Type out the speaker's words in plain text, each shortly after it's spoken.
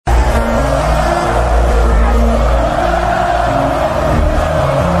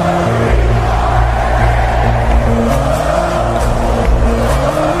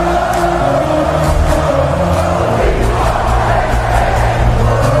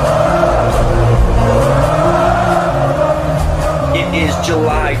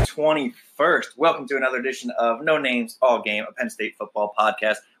21st. Welcome to another edition of No Names, All Game, a Penn State football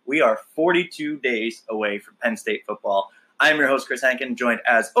podcast. We are 42 days away from Penn State football. I'm your host, Chris Hankin, joined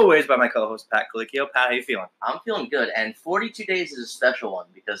as always by my co-host, Pat Colicchio. Pat, how you feeling? I'm feeling good, and 42 days is a special one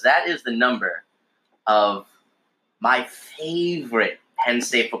because that is the number of my favorite Penn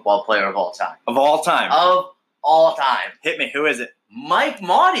State football player of all time. Of all time? Of all time. Hit me. Who is it? Mike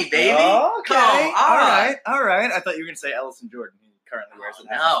Maudie, baby. Okay. Come on. All right. I thought you were going to say Ellison Jordan. He currently wears it.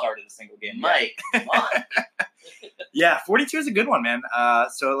 Hasn't started a single game Mike, come on. Yeah, 42 is a good one, man.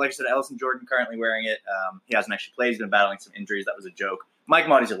 So, like I said, Ellison Jordan currently wearing it. He hasn't actually played. He's been battling some injuries. That was a joke. Mike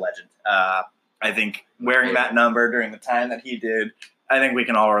Maudie's a legend. I think wearing that number during the time that he did, I think we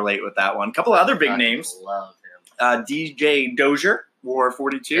can all relate with that one. A couple of other big names. Love him. DJ Dozier wore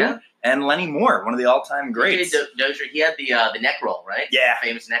 42. Yeah. And Lenny Moore, one of the all-time greats. DJ Dozier, he had the neck roll, right? Yeah. The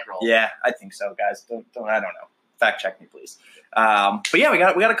famous neck roll. Yeah, I think so, guys. I don't know. Fact check me, please. But yeah, we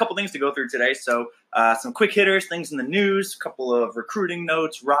got a couple things to go through today. So some quick hitters, things in the news, a couple of recruiting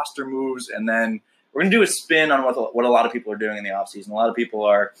notes, roster moves, and then we're going to do a spin on what a lot of people are doing in the offseason. A lot of people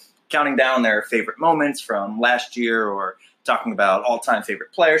are counting down their favorite moments from last year or talking about all-time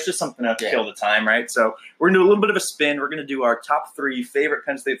favorite players, just something to kill the time, right? So we're going to do a little bit of a spin. We're going to do our top 3 favorite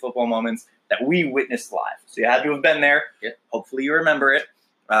Penn State football moments that we witnessed live. So you had to have been there. Yep. Hopefully you remember it.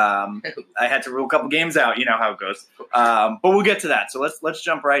 I had to rule a couple games out. You know how it goes. But we'll get to that. So let's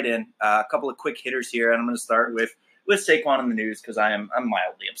jump right in. A couple of quick hitters here, and I'm going to start with Saquon in the news because I'm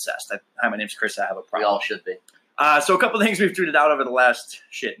mildly obsessed. Hi, my name's Chris. I have a problem. We all should be. So a couple of things we've tweeted out over the last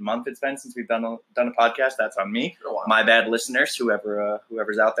month it's been since we've done a podcast. That's on me. My bad, listeners,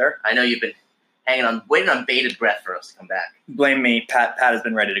 whoever's out there. I know you've been waiting on bated breath for us to come back. Blame me. Pat has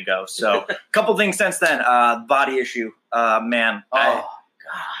been ready to go. So a couple things since then. Body issue. Man. God.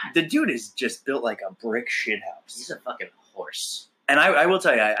 The dude is just built like a brick shithouse. He's a fucking horse. And I will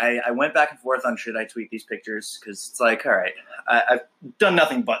tell you, I went back and forth on should I tweet these pictures because it's like, all right, I've done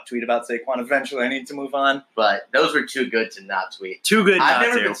nothing but tweet about Saquon. Eventually, I need to move on. But those were too good to not tweet. Too good I've not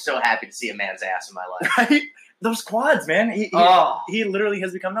never to. been so happy to see a man's ass in my life. Right? Those quads, man. He literally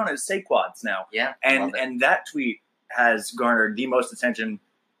has become known as Saquads now. Yeah. And that tweet has garnered the most attention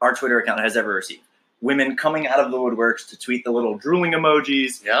our Twitter account has ever received. Women coming out of the woodworks to tweet the little drooling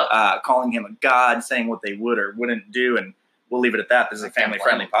emojis, calling him a god, saying what they would or wouldn't do, and we'll leave it at that. This is a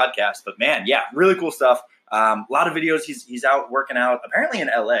family-friendly podcast. But, man, yeah, really cool stuff. A lot of videos. He's out working out, apparently in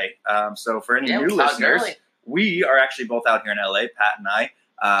L.A. So for any new listeners, we are actually both out here in L.A., Pat and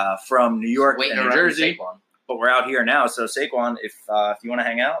I, from New York and New Jersey. But we're out here now. So, Saquon, if you want to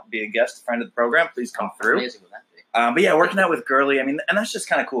hang out, be a guest, friend of the program, please come through. Amazing would that be? But, yeah, working out with Gurley. I mean, and that's just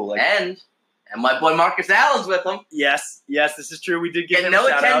kind of cool. Like, And my boy Marcus Allen's with him. Yes, this is true. We did give him no a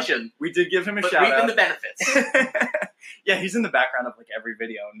shout attention. Out. We did give him a shout reaping out. the benefits. Yeah, he's in the background of like every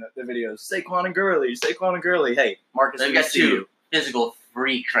video. And the video is Saquon and Gurley. Hey, Marcus, we got two physical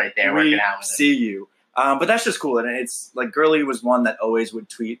freaks right there working out with see you. But that's just cool. And it's like Gurley was one that always would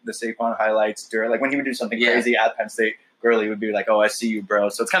tweet the Saquon highlights during, like when he would do something crazy at Penn State, Gurley would be like, "Oh, I see you, bro."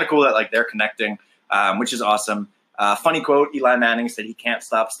 So it's kind of cool that like they're connecting, which is awesome. Funny quote, Eli Manning said he can't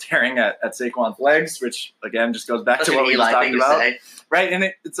stop staring at Saquon's legs, which, again, just goes back to what we just talked about. Right,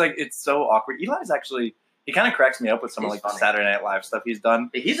 and it's like it's so awkward. Eli's actually – he kind of cracks me up with some of like the Saturday Night Live stuff he's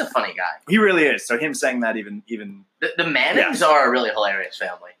done. He's a funny guy. He really is. So him saying that even the Mannings are a really hilarious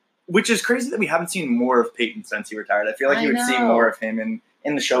family. Which is crazy that we haven't seen more of Peyton since he retired. I feel like you would see more of him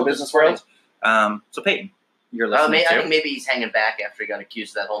in the show business world. So Peyton. You're listening I think maybe he's hanging back after he got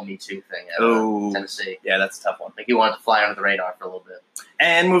accused of that whole Me Too thing at Tennessee. Yeah, that's a tough one. Like he wanted to fly under the radar for a little bit.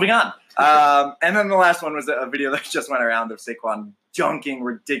 And moving on. And then the last one was a video that just went around of Saquon dunking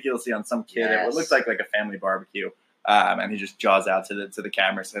ridiculously on some kid. It looked like a family barbecue. And he just jaws out to the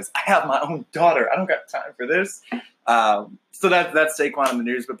camera and says, "I have my own daughter. I don't got time for this." So that's Saquon in the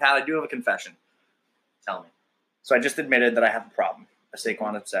news. But, Pat, I do have a confession. Tell me. So I just admitted that I have a problem. A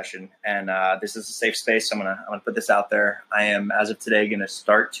Saquon obsession, and this is a safe space. So I'm gonna put this out there. I am, as of today, gonna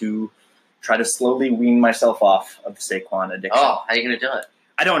start to try to slowly wean myself off of the Saquon addiction. Oh, how are you gonna do it?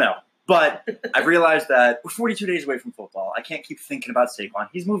 I don't know, but I've realized that we're 42 days away from football. I can't keep thinking about Saquon.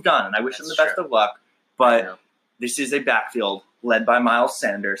 He's moved on, and I wish him the best of luck. But this is a backfield led by Miles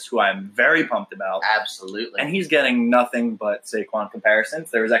Sanders, who I'm very pumped about. Absolutely, and he's getting nothing but Saquon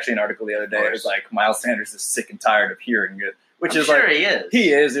comparisons. There was actually an article the other day. It was like Miles Sanders is sick and tired of hearing it. Which I'm is sure like he is. He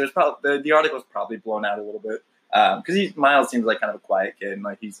is. It was probably the article was probably blown out a little bit because Miles seems like kind of a quiet kid and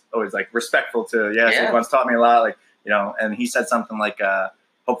like he's always like respectful to Saquon's taught me a lot, like and he said something like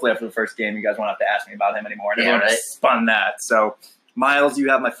hopefully after the first game you guys won't have to ask me about him anymore, and everyone spun that. So Miles, you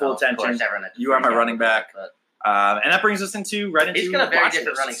have my full attention. You are my running back. And that brings us into He's got a very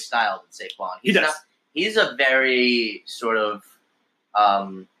different running style than Saquon. He does. He's a very sort of,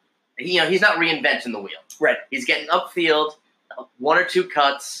 he's not reinventing the wheel. Right. He's getting upfield, 1 or 2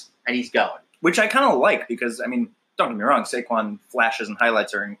 cuts, and he's going. Which I kind of like because, I mean, don't get me wrong, Saquon flashes and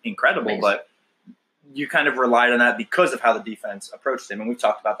highlights are incredible, amazing. But you kind of relied on that because of how the defense approached him, and we've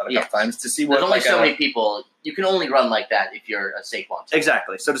talked about that a couple times to see what. There's only so many people you can only run like that if you're a Saquon. Team.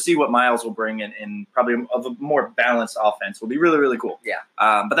 Exactly. So to see what Miles will bring in probably of a more balanced offense will be really, really cool. Yeah.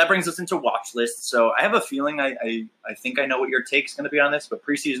 But that brings us into watch lists. So I have a feeling I think I know what your take's going to be on this. But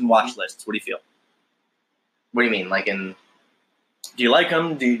preseason watch lists, what do you feel? What do you mean? Like in? Do you like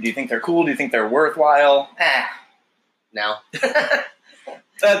them? Do you think they're cool? Do you think they're worthwhile? No.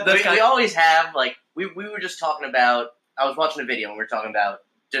 We always have like. We were just talking about, I was watching a video and we were talking about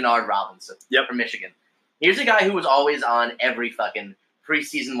Denard Robinson from Michigan. Here's a guy who was always on every fucking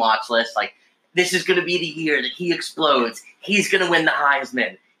preseason watch list. Like, this is going to be the year that he explodes. He's going to win the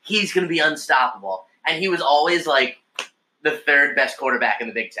Heisman. He's going to be unstoppable. And he was always like the 3rd best quarterback in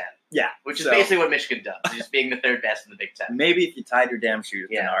the Big Ten. Yeah. Which is basically what Michigan does, just being the 3rd best in the Big Ten. Maybe if you tied your damn shoes,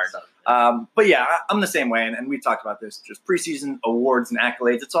 Denard. But yeah, I'm the same way, and we talked about this, just preseason awards and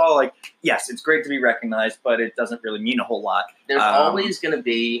accolades. It's all like, yes, it's great to be recognized, but it doesn't really mean a whole lot. There's always going to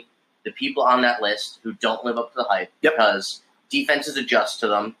be the people on that list who don't live up to the hype because defenses adjust to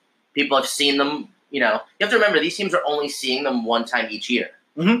them. People have seen them, you have to remember, these teams are only seeing them one time each year.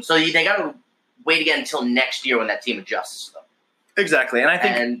 Mm-hmm. So they got to wait again until next year when that team adjusts to them. Exactly, and I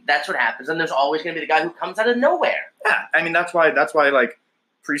think, and that's what happens. And there's always going to be the guy who comes out of nowhere. Yeah, I mean that's why like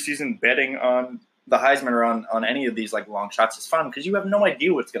preseason betting on the Heisman or on any of these like long shots is fun because you have no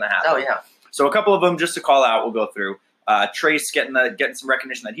idea what's going to happen. Oh yeah. So a couple of them just to call out, we'll go through. Trace getting some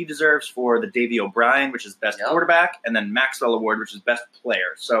recognition that he deserves for the Davey O'Brien, which is best quarterback, and then Maxwell Award, which is best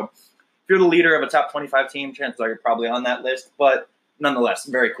player. So if you're the leader of a top 25 team, chances are you're probably on that list. But nonetheless,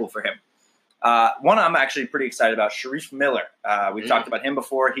 very cool for him. One I'm actually pretty excited about, Sharif Miller. We've talked about him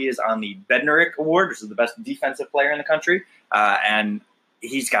before. He is on the Bednarik Award, which is the best defensive player in the country. And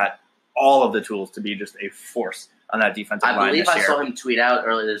he's got all of the tools to be just a force on that defensive line this year. I believe I saw him tweet out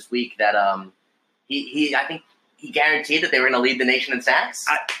earlier this week that I think he guaranteed that they were going to lead the nation in sacks.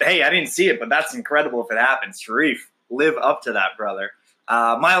 I didn't see it, but that's incredible if it happens. Sharif, live up to that, brother.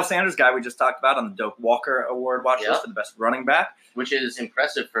 Miles Sanders, guy we just talked about on the Doak Walker Award watch list for the best running back. Which is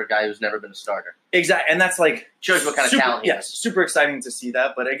impressive for a guy who's never been a starter. Exactly, and that's like shows what kind of talent he is. Super exciting to see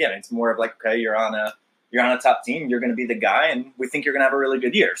that. But again, it's more of like, okay, you're on a top team, you're going to be the guy, and we think you're going to have a really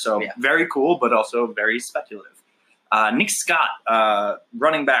good year. So very cool, but also very speculative. Nick Scott,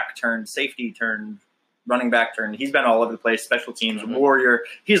 running back turned safety turned running back turned. He's been all over the place. Special teams warrior.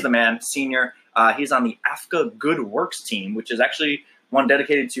 He's the man. Senior. He's on the AFCA Good Works team, which is actually one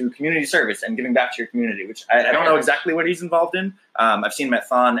dedicated to community service and giving back to your community, which I don't know exactly what he's involved in. I've seen him at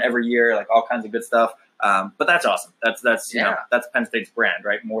Thon every year, like all kinds of good stuff. But that's awesome. That's that's Penn State's brand,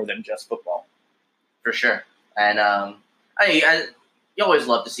 right? More than just football. For sure. And you always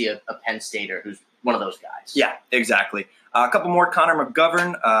love to see a Penn Stater who's one of those guys. Yeah, exactly. A couple more. Connor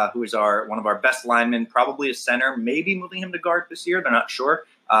McGovern, who is one of our best linemen, probably a center, maybe moving him to guard this year. They're not sure.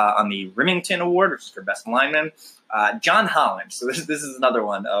 On the Remington Award, which is for best lineman. John Holland. So this is another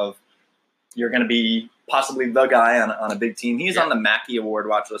one of you're going to be possibly the guy on a big team. He's on the Mackey Award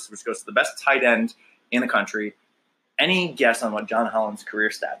watch list, which goes to the best tight end in the country. Any guess on what John Holland's career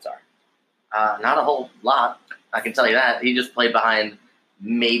stats are? Not a whole lot. I can tell you that. He just played behind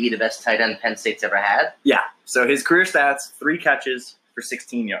maybe the best tight end Penn State's ever had. Yeah. So his career stats, 3 catches for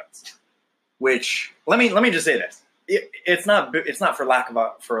 16 yards. Which let me just say this. It's not for lack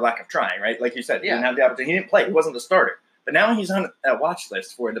of trying, right? Like you said, he didn't have the opportunity. He didn't play. He wasn't the starter. But now he's on a watch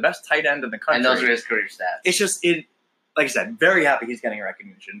list for the best tight end in the country. And those are his career stats. It's just like I said, very happy he's getting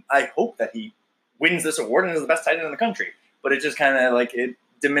recognition. I hope that he wins this award and is the best tight end in the country. But it just kind of like it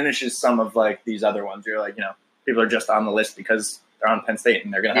diminishes some of like these other ones. You're like, people are just on the list because they're on Penn State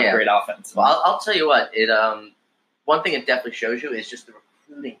and they're going to have a great offense. Well, I'll tell you what. One thing it definitely shows you is just the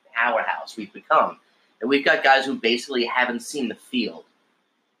recruiting powerhouse we've become. And we've got guys who basically haven't seen the field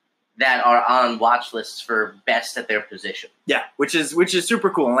that are on watch lists for best at their position. Yeah, which is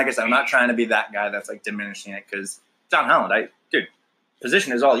super cool. And like I said, I'm not trying to be that guy that's like diminishing it because John Holland,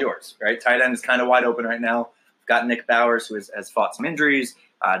 position is all yours, right? Tight end is kind of wide open right now. We've got Nick Bowers who has fought some injuries.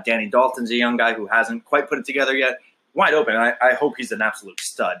 Danny Dalton's a young guy who hasn't quite put it together yet. Wide open. I hope he's an absolute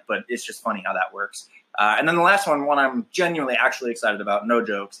stud, but it's just funny how that works. And then the last one I'm genuinely actually excited about, no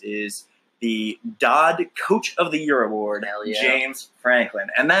jokes, is the Dodd Coach of the Year Award, James Franklin.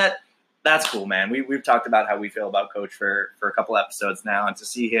 And that's cool, man. We've talked about how we feel about Coach for a couple episodes now, and to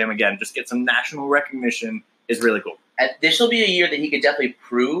see him, again, just get some national recognition is really cool. This will be a year that he could definitely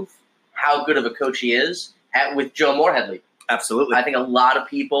prove how good of a coach he is with Joe Moorhead. Absolutely. I think a lot of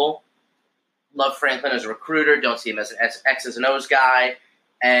people love Franklin as a recruiter, don't see him as an X's and O's guy,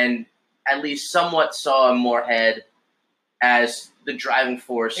 and at least somewhat saw Moorhead as the driving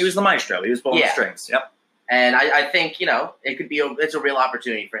force. He was the maestro. He was pulling the strings. Yep. And I think, it could be it's a real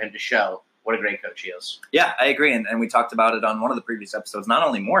opportunity for him to show what a great coach he is. Yeah, I agree. And we talked about it on one of the previous episodes. Not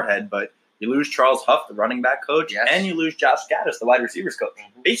only Moorhead, but you lose Charles Huff, the running back coach, and you lose Josh Gaddis, the wide receivers coach.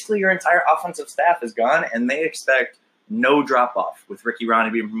 Mm-hmm. Basically, your entire offensive staff is gone, and they expect no drop-off with Ricky Ronnie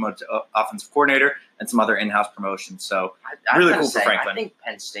being promoted to offensive coordinator and some other in-house promotions. So, really cool for Franklin. I think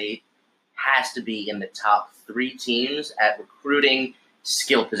Penn State has to be in the top 3 teams at recruiting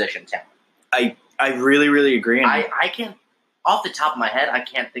skill position talent. I really, really agree. I can't, off the top of my head, I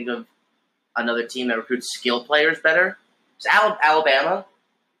can't think of another team that recruits skill players better. It's Alabama.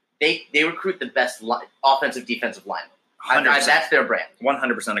 They recruit the best offensive, defensive linemen. That's their brand.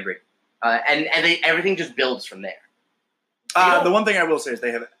 100% agree. And everything just builds from there. The one thing I will say is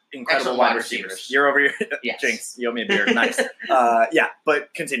they have incredible wide receivers. Year over year. Yes. Jinx, you owe me a beer. Nice.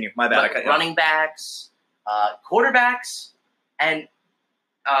 But continue. My bad. Running backs, quarterbacks, and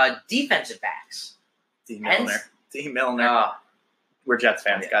defensive backs. D. Milner. We're Jets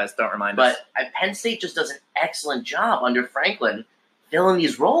fans, guys. Don't remind us. But Penn State just does an excellent job under Franklin filling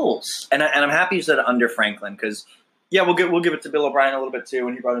these roles. And I'm happy you said under Franklin because, we'll give it to Bill O'Brien a little bit too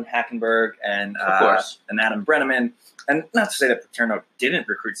when he brought in Hackenberg and of course. And Adam Brenneman. And not to say that Paterno didn't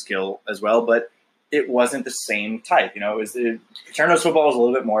recruit skill as well, but it wasn't the same type. Paterno's football was a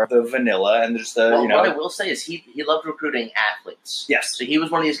little bit more of the vanilla and just the, What I will say is he loved recruiting athletes. Yes. So he was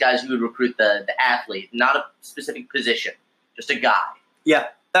one of these guys who would recruit the athlete, not a specific position, just a guy. Yeah,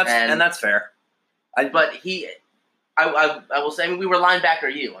 that's fair. I will say, we were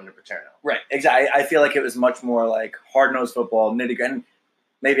linebacker U under Paterno. Right, exactly. I feel like it was much more like hard-nosed football, nitty-gritty.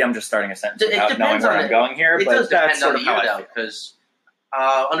 Maybe I'm just starting a sentence without knowing where I'm going here. It but does that's depend sort on of the how year, I though, because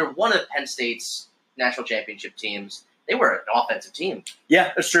under one of Penn State's national championship teams, they were an offensive team.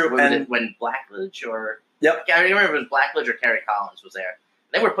 Yeah, that's true. When Blackledge or... Yep. I don't remember if it was Blackledge or Kerry Collins was there.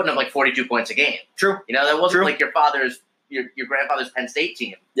 They were putting up like 42 points a game. True. That wasn't like your grandfather's Penn State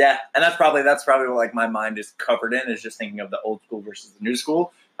team. Yeah, and that's probably what like my mind is covered in, is just thinking of the old school versus the new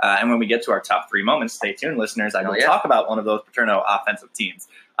school. And when we get to our top 3 moments, stay tuned, listeners. I will talk about one of those Paterno offensive teams.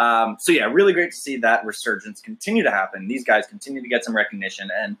 Really great to see that resurgence continue to happen. These guys continue to get some recognition,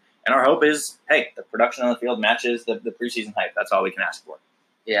 and our hope is, hey, the production on the field matches the preseason hype. That's all we can ask for.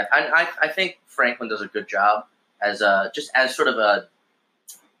 Yeah, and I think Franklin does a good job as sort of a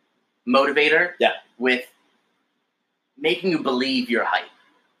motivator. Yeah. With making you believe your hype,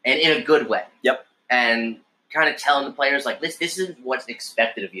 and in a good way. Yep. And kind of telling the players, like, this is what's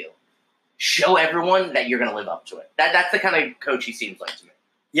expected of you. Show everyone that you're going to live up to it. That's the kind of coach he seems like to me.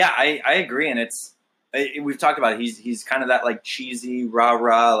 Yeah, I agree, and we've talked about it. He's kind of that like cheesy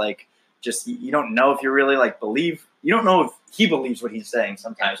rah-rah, like just you don't know if you really like believe. You don't know if he believes what he's saying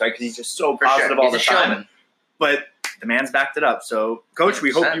sometimes, right? Because he's just so positive all the time. Showman. But the man's backed it up. So, Coach, 100%.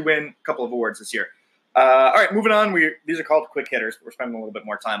 We hope you win a couple of awards this year. All right, moving on. These are called quick hitters, but we're spending a little bit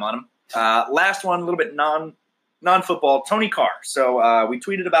more time on them. Last one, a little bit non-football, Tony Carr. So we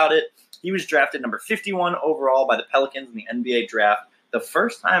tweeted about it. He was drafted number 51 overall by the Pelicans in the NBA draft. The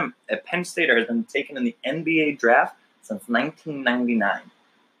first time a Penn Stater has been taken in the NBA draft since 1999.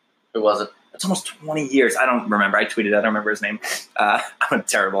 Who was it? That's almost 20 years. I don't remember. I tweeted it. I don't remember his name. I'm a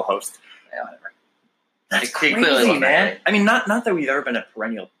terrible host. Yeah, whatever. That's crazy, man. I mean, not that we've ever been a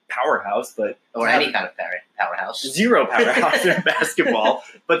perennial powerhouse, but or any kind of powerhouse. Zero powerhouse in basketball,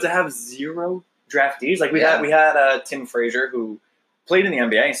 but to have 0 draftees, like we had Tim Frazier, who played in the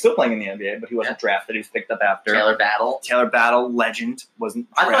NBA. He's still playing in the NBA, but he wasn't drafted. He was picked up after. Taylor Battle, legend, wasn't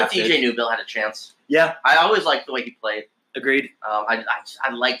drafted. I thought DJ Newbill had a chance. Yeah, I always liked the way he played. Agreed. I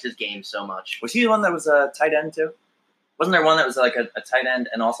liked his game so much. Was he the one that was a tight end too? Wasn't there one that was like a tight end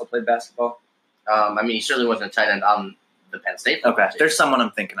and also played basketball? He certainly wasn't a tight end on the Penn State. Okay, there's someone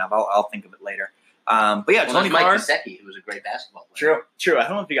I'm thinking of. I'll think of it later. But yeah, Tony Carr. Mike Gesicki, who was a great basketball player. True. I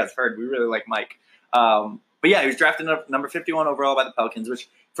don't know if you guys heard. We really like Mike. But yeah, he was drafted number 51 overall by the Pelicans, which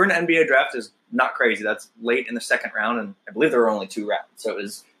for an NBA draft is not crazy. That's late in the second round, and I believe there were only 2 rounds. So it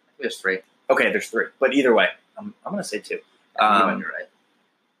was. There's 3. Okay, there's 3. But either way, I'm going to say 2. You're right.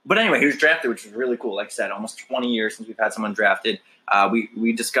 But anyway, he was drafted, which was really cool. Like I said, almost 20 years since we've had someone drafted.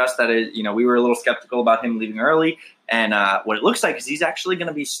 We discussed that we were a little skeptical about him leaving early, and what it looks like is he's actually going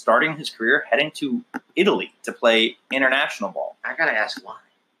to be starting his career heading to Italy to play international ball. I gotta ask why.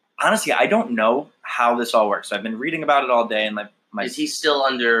 Honestly, I don't know how this all works. So I've been reading about it all day, and my is he still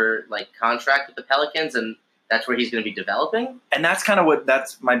under contract with the Pelicans? And that's where he's going to be developing. And that's kind of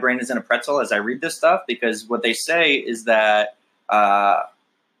that's my brain is in a pretzel as I read this stuff, because what they say is that the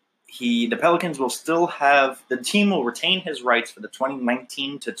Pelicans will still have, the team will retain his rights for the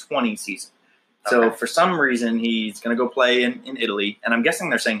 2019 to 20 season. So for some reason, he's going to go play in Italy, and I'm guessing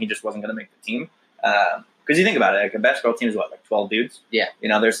they're saying he just wasn't going to make the team. Because you think about it, like a basketball team is what, like 12 dudes? Yeah.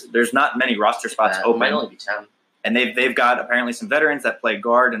 There's not many roster spots open. It might only be 10. And they've got apparently some veterans that play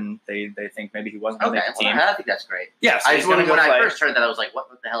guard, and they think maybe he wasn't going to make the team. I think that's great. Yeah, so when I first heard that, I was like, what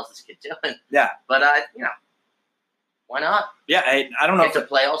the hell is this kid doing? Yeah. But, why not? Yeah, I don't know. Get to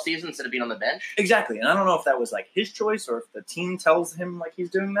play all season instead of being on the bench? Exactly, and I don't know if that was like his choice or if the team tells him like he's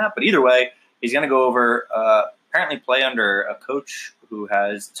doing that. But either way, he's going to go over, apparently play under a coach who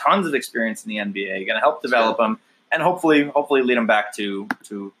has tons of experience in the NBA, going to help develop him, and hopefully lead him back to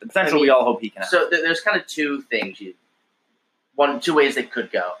the potential we all hope he can have. So there's kind of two things. Two ways they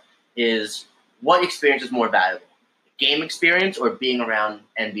could go is what experience is more valuable, game experience or being around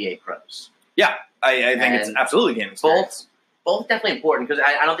NBA pros? Yeah, I think it's absolutely game experience. Both definitely important, because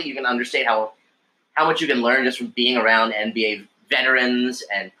I don't think you can understate how much you can learn just from being around NBA veterans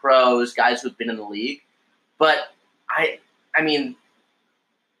and pros, guys who've been in the league. But I mean,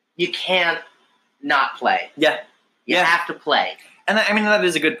 you can't not play. Yeah. You have to play. And I mean, that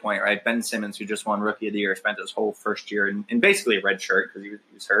is a good point, right? Ben Simmons, who just won Rookie of the Year, spent his whole first year in basically a red shirt because he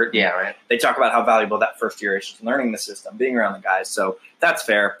was hurt. Yeah, right. They talk about how valuable that first year is, just learning the system, being around the guys. So that's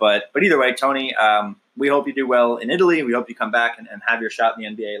fair. But either way, Tony, we hope you do well in Italy. We hope you come back and have your shot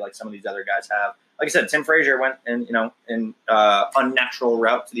in the NBA like some of these other guys have. Like I said, Tim Frazier went in unnatural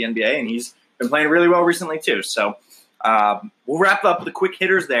route to the NBA, and he's been playing really well recently too. So we'll wrap up the quick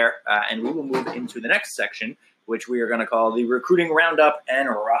hitters there, and we will move into the next section, which we are going to call the recruiting roundup and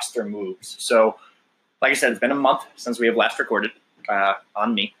roster moves. So, like I said, it's been a month since we have last recorded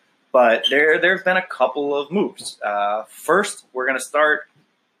on me, but there have been a couple of moves. First, we're going to start.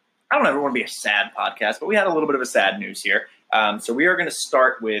 I don't ever want to be a sad podcast, but we had a little bit of a sad news here. So we are going to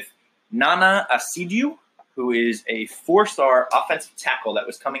start with Nana Asidiu, who is a 4-star offensive tackle that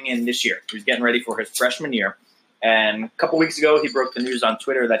was coming in this year. He was getting ready for his freshman year. And a couple weeks ago, he broke the news on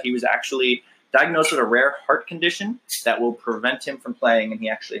Twitter that he was actually diagnosed with a rare heart condition that will prevent him from playing, and he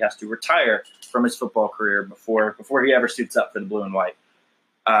actually has to retire from his football career before he ever suits up for the blue and white.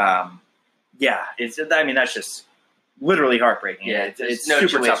 That's just literally heartbreaking. Yeah, it's no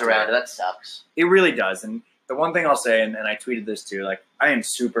super two ways tough around it. That sucks. It really does. And the one thing I'll say, and I tweeted this too, like, I am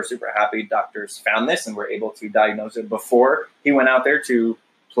super, super happy doctors found this and were able to diagnose it before he went out there to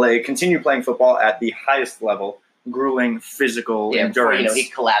continue playing football at the highest level. Grueling physical endurance. Before, he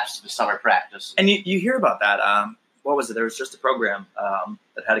collapsed the summer practice. And you hear about that. What was it? There was just a program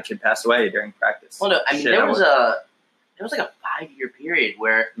that had a kid pass away during practice. Well, no, I mean, there was like a 5-year period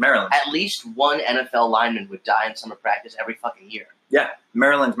where Maryland, at least one NFL lineman would die in summer practice every fucking year. Yeah,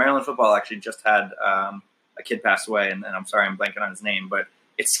 Maryland football actually just had a kid pass away, and I'm sorry I'm blanking on his name, but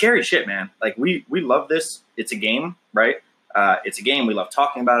it's scary shit, man. Like we love this. It's a game, right? It's a game. We love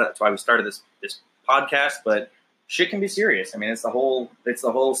talking about it. That's why we started this podcast, but shit can be serious. I mean, it's the whole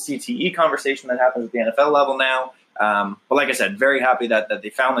CTE conversation that happens at the NFL level now. But like I said, very happy that they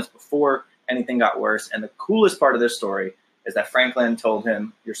found this before anything got worse. And the coolest part of this story is that Franklin told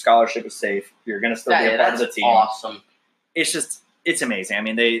him, your scholarship is safe. You're going to still be a part of the team. Awesome. It's amazing. I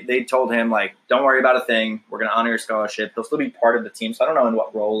mean, they told him, like, don't worry about a thing. We're going to honor your scholarship. He'll still be part of the team. So I don't know in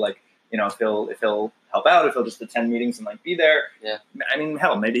what role, like, if he'll help out, if he'll just attend meetings and like be there. Yeah. I mean,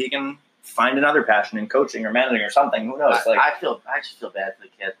 hell, maybe he can find another passion in coaching or managing or something. Who knows? I just feel bad for the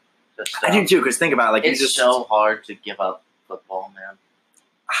kid. I do too, because think about it, it's so hard to give up football, man.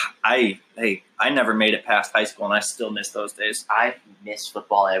 I never made it past high school, and I still miss those days. I miss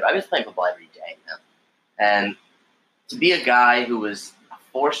football. I was playing football every day, man. And to be a guy who was a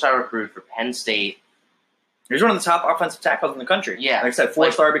 4-star recruit for Penn State. He's one of the top offensive tackles in the country. Yeah. Like I said,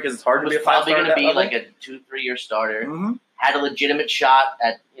 4-star because it's hard to be a 5-star. Probably going to be like a 2-3 year starter. Mm-hmm. Had a legitimate shot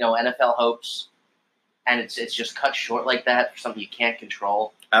at NFL hopes, and it's just cut short like that for something you can't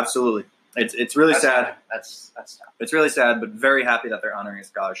control. Absolutely, it's really sad. That's tough. It's really sad, but very happy that they're honoring his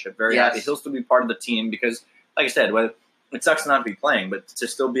scholarship. Very happy he'll still be part of the team because, like I said, it sucks not to be playing, but to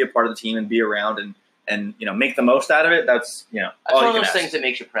still be a part of the team and be around and make the most out of it. That's that's one of those things that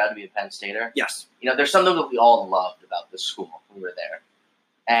makes you proud to be a Penn Stater. Yes, there's something that we all loved about this school when we were there,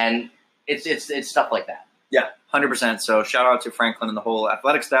 and it's stuff like that. Yeah, 100%. So shout out to Franklin and the whole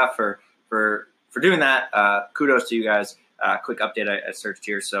athletic staff for doing that. Kudos to you guys. Quick update I searched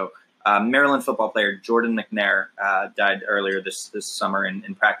here. So Maryland football player Jordan McNair died earlier this summer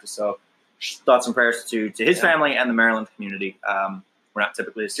in practice. So thoughts and prayers to his family and the Maryland community. We're not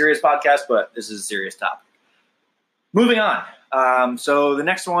typically a serious podcast, but this is a serious topic. Moving on. So the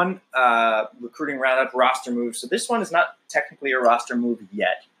next one, recruiting roundup, roster move. So this one is not technically a roster move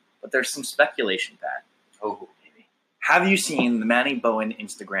yet, but there's some speculation, Pat. Oh, baby. Have you seen the Manny Bowen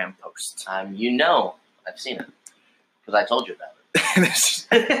Instagram post? You know, I've seen it because I told you about it.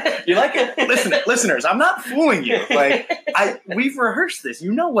 You like it? Listen, listeners, I'm not fooling you. We've rehearsed this.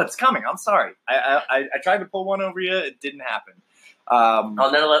 You know what's coming. I'm sorry. I tried to pull one over you. It didn't happen.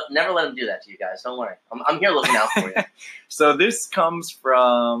 I'll never let him do that to you guys. Don't worry. I'm here looking out for you. So this comes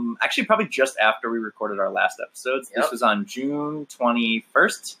from actually probably just after we recorded our last episodes. Yep. This was on June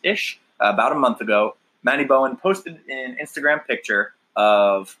 21st-ish, about a month ago. Manny Bowen posted an Instagram picture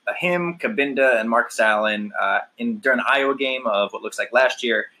of him, Kabinda, and Marcus Allen during the Iowa game of what looks like last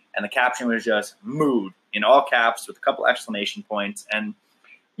year, and the caption was just "mood" in all caps with a couple exclamation points. And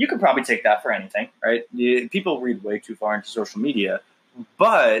you could probably take that for anything, right? People read way too far into social media,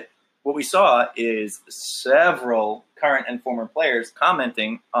 but what we saw is several current and former players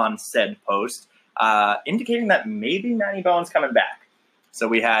commenting on said post, indicating that maybe Manny Bowen's coming back. So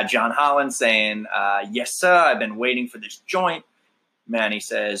we had John Holland saying, "Yes, sir, I've been waiting for this joint." Manny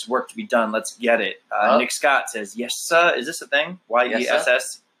says, "Work to be done. Let's get it." Nick Scott says, "Yes, sir." Is this a thing?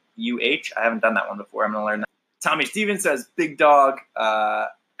 YESSUH? I haven't done that one before. I'm going to learn that. Tommy Stevens says, "Big dog."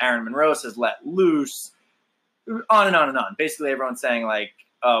 Aaron Monroe says, "Let loose." On and on and on. Basically, everyone's saying,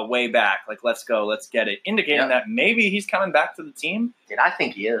 way back, let's go, let's get it. Indicating that maybe he's coming back to the team. Dude, I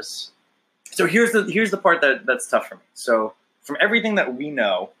think he is. So here's the part that's tough for me. So from everything that we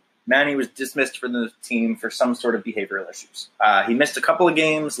know, Manny was dismissed from the team for some sort of behavioral issues. He missed a couple of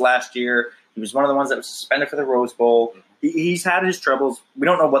games last year. He was one of the ones that was suspended for the Rose Bowl. He's had his troubles. We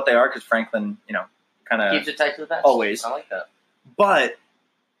don't know what they are because Franklin, kind of keeps it tight to the vest. Always. I like that. But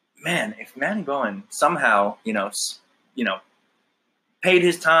man, if Manny Bowen somehow, paid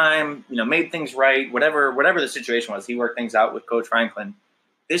his time, made things right, whatever the situation was, he worked things out with Coach Franklin.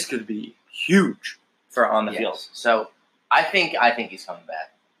 This could be huge for on the field. So I think he's coming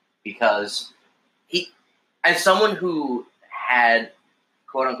back because he, as someone who had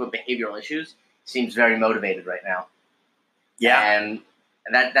quote unquote behavioral issues, seems very motivated right now. Yeah, and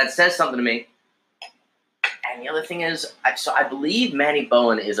that says something to me. And the other thing is, I believe Manny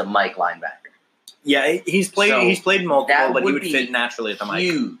Bowen is a Mike linebacker. Yeah, he's played multiple, but he would fit naturally at the Mike.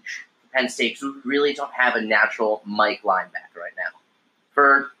 Huge. Penn State really don't have a natural Mike linebacker right now.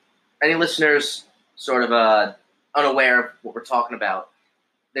 For any listeners sort of unaware of what we're talking about,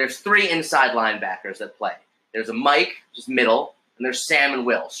 there's 3 inside linebackers that play. There's a Mike, just middle, and there's Sam and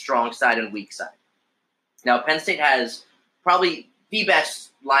Will, strong side and weak side. Now, Penn State has probably the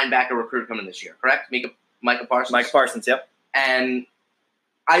best linebacker recruit coming this year, correct? Micah Parsons? Micah Parsons, yep. And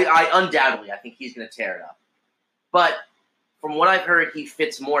I undoubtedly, I think he's going to tear it up. But from what I've heard, he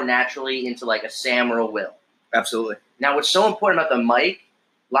fits more naturally into like a Sam or a Will. Absolutely. Now, what's so important about the Mike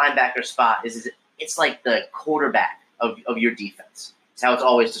linebacker spot is it's like the quarterback of your defense. It's how it's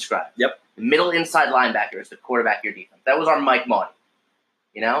always described. Yep. The middle inside linebacker is the quarterback of your defense. That was our Mike Marty.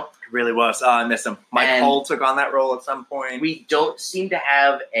 It really was. I miss him. Mike Hull took on that role at some point. We don't seem to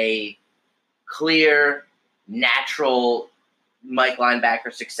have a clear, natural Mike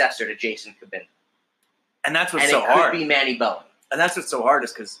linebacker successor to Jason Kabinda. And that's what's so hard. And it could be Manny Bowen. And that's what's so hard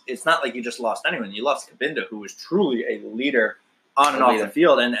is because it's not like you just lost anyone. You lost Kabinda, who was truly a leader on and off the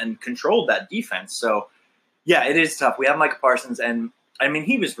field and controlled that defense. So, yeah, it is tough. We have Micah Parsons, and,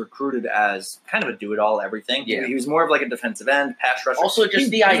 he was recruited as kind of a do-it-all everything. Yeah. He was more of like a defensive end, pass rusher. Also, just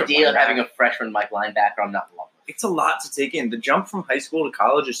the idea of having a freshman Mike linebacker, I'm not in love with. It's a lot to take in. The jump from high school to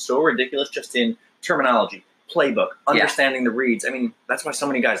college is so ridiculous just in terminology, playbook, understanding the reads. That's why so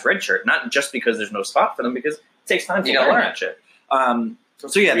many guys redshirt, not just because there's no spot for them, because it takes time to learn that shit.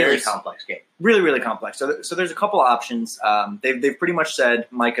 So yeah, really complex game. Really, really complex. So there's a couple options. They've pretty much said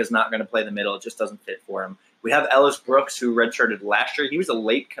Micah's not going to play the middle. It just doesn't fit for him. We have Ellis Brooks, who redshirted last year. He was a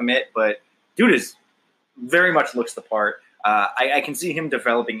late commit, but dude is very much looks the part. I can see him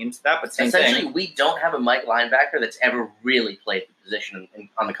developing into that, but essentially, we don't have a Mike linebacker that's ever really played the position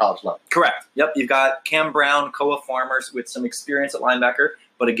on the college level. Correct. Yep. You've got Cam Brown, Koa Farmers with some experience at linebacker,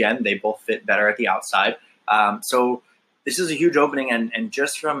 but again, they both fit better at the outside. So this is a huge opening, and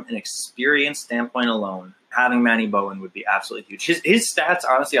just from an experience standpoint alone, having Manny Bowen would be absolutely huge. His stats,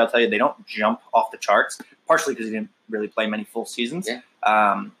 honestly, I'll tell you, they don't jump off the charts, partially because he didn't really play many full seasons.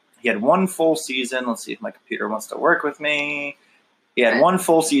 Yeah. He had 1 full season. Let's see if my computer wants to work with me. He had 1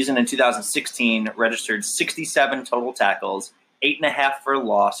 full season in 2016, registered 67 total tackles, 8.5 for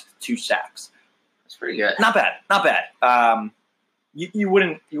loss, 2 sacks. That's pretty good. Not bad. You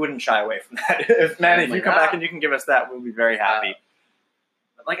wouldn't shy away from that. If you come back and you can give us that, we'll be very happy.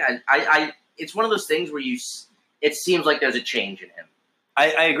 I it's one of those things where it seems like there's a change in him.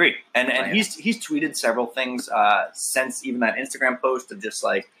 I agree, and he's tweeted several things since even that Instagram post of just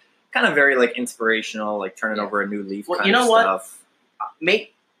like kind of very like inspirational, like turning over a new leaf. Well, kind you know of what? Stuff.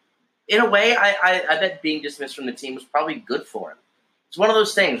 In a way, I bet being dismissed from the team was probably good for him. It's one of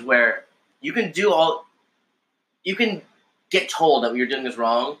those things where you can get told that what you're doing is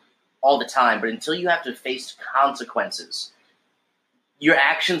wrong all the time, but until you have to face consequences, your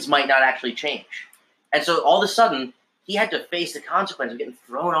actions might not actually change. And so all of a sudden, he had to face the consequence of getting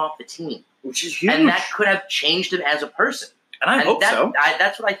thrown off the team, which is huge. And that could have changed him as a person. And I hope so.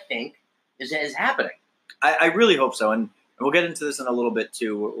 That's what I think is happening. I really hope so. And we'll get into this in a little bit,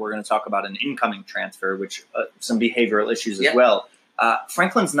 too. We're going to talk about an incoming transfer, which some behavioral issues as well.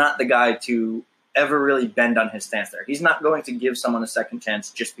 Franklin's not the guy to ever really bend on his stance there. He's not going to give someone a second chance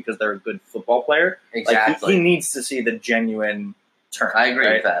just because they're a good football player. Exactly. Like, he needs to see the genuine turn. I agree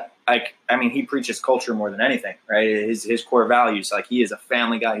with that. Like, I mean, he preaches culture more than anything, right? His core values. Like, he is a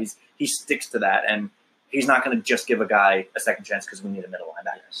family guy. He sticks to that, and he's not going to just give a guy a second chance because we need a middle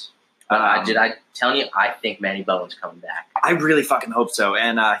linebacker. Did I tell you? I think Manny Bowen's coming back. I really fucking hope so.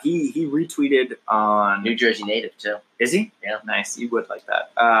 And he retweeted on New Jersey native too. Is he? Yeah, nice. You would like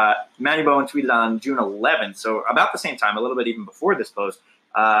that. Manny Bowen tweeted on June 11th, so about the same time, a little bit even before this post,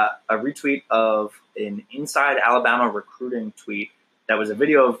 a retweet of an Inside Alabama recruiting tweet that was a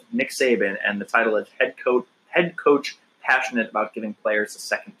video of Nick Saban, and the title is "Head Coach Passionate About Giving Players a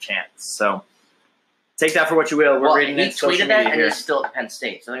Second Chance." So take that for what you will. We're reading it. He tweeted that, and he's still at Penn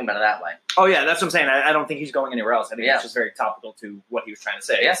State. So think about it that way. Oh yeah, that's what I'm saying. I don't think he's going anywhere else. I think it's just very topical to what he was trying to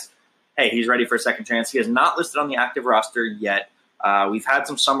say. Yes. Hey, he's ready for a second chance. He is not listed on the active roster yet. We've had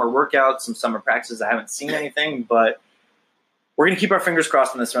some summer workouts, some summer practices. I haven't seen anything, but we're going to keep our fingers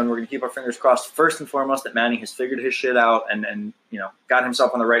crossed on this one. We're going to keep our fingers crossed first and foremost that Manny has figured his shit out and got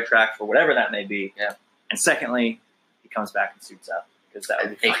himself on the right track for whatever that may be. Yeah. And secondly, he comes back and suits up. Because that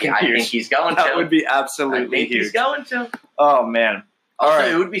would be I think he's going to. That would be absolutely huge. He's going to. Oh, man. Also,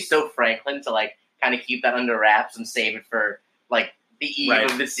 it would be so Franklin to, like, kind of keep that under wraps and save it for, like, the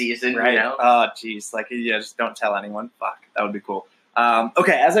eve of the season, right. You know? Oh, jeez. Like, just don't tell anyone. Fuck. That would be cool.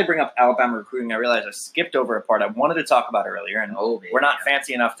 Okay, as I bring up Alabama recruiting, I realized I skipped over a part I wanted to talk about earlier, and we're not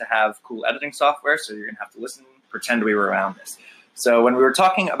fancy enough to have cool editing software, so you're going to have to listen, pretend we were around this. So when we were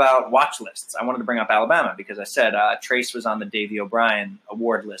talking about watch lists, I wanted to bring up Alabama because I said Trace was on the Davey O'Brien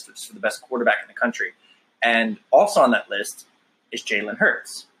award list, which is for the best quarterback in the country. And also on that list is Jalen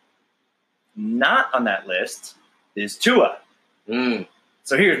Hurts. Not on that list is Tua.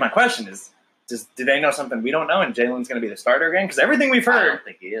 So here's my question do they know something we don't know and Jalen's going to be the starter again? Because everything we've heard, I don't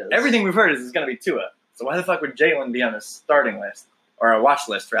think he is. Everything we've heard is it's going to be Tua. So why the fuck would Jalen be on a starting list? Or a watch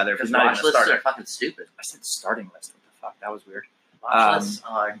list, rather, if he's not even a starter? Watch lists are fucking stupid. I said starting list. What the fuck? That was weird. Watch lists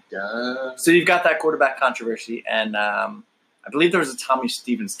are dumb. So you've got that quarterback controversy, and I believe there was a Tommy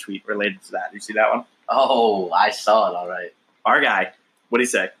Stevens tweet related to that. You see that one? Oh, I saw it. All right. Our guy. What did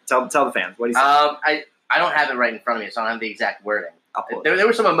he say? Tell the fans. What did he say? I don't have it right in front of me, so I don't have the exact wording. I'll pull it. There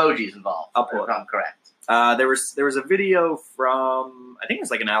were some emojis involved. I'll pull it. If I'm correct. There was a video from, I think it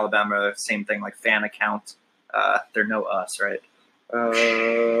was like an Alabama, same thing, like fan account. They're no us, right?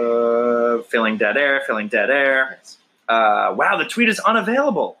 Filling dead air. Yes. Wow, the tweet is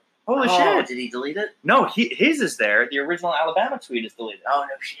unavailable. Holy shit. Did he delete it? No, his is there. The original Alabama tweet is deleted. Oh,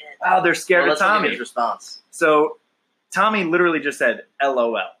 no shit. Oh, they're scared of Tommy. His response. So Tommy literally just said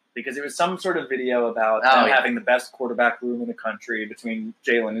LOL because it was some sort of video about them having the best quarterback room in the country between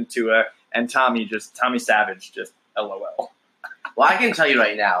Jalen and Tua, and Tommy Savage just LOL. Well, I can tell you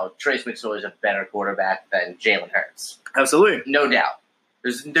right now, Trace McSorley is a better quarterback than Jalen Hurts. Absolutely. No doubt.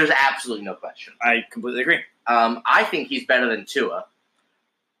 There's absolutely no question. I completely agree. I think he's better than Tua,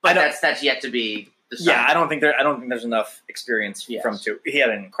 but that's yet to be decided. Yeah, I don't think there's enough experience from Tua. He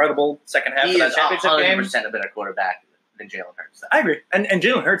had an incredible second half of that championship game. He is 100% a better quarterback than Jalen Hurts. I agree, and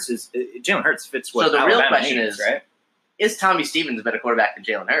Jalen Hurts fits what. So the Alabama real question needs, right? Is Tommy Stevens a better quarterback than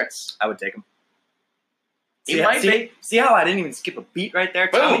Jalen Hurts? I would take him. He might be. See how I didn't even skip a beat right there,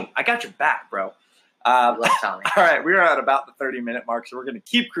 Tommy? Boom. I got your back, bro. I love Tommy. All right, we are at about the 30-minute mark, so we're going to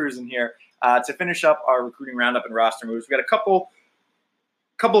keep cruising here to finish up our recruiting roundup and roster moves. We got a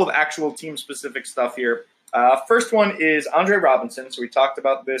couple of actual team-specific stuff here. First one is Andre Robinson. So we talked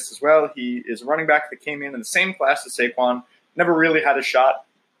about this as well. He is a running back that came in the same class as Saquon. Never really had a shot,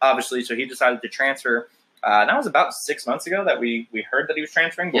 obviously, so he decided to transfer. That was about 6 months ago that we heard that he was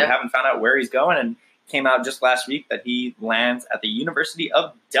transferring, but we haven't found out where he's going, and came out just last week that he lands at the University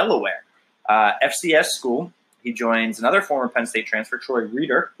of Delaware. FCS school. He joins another former Penn State transfer, Troy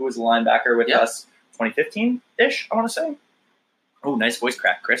Reeder, who was a linebacker with us 2015-ish, I want to say. Oh, nice voice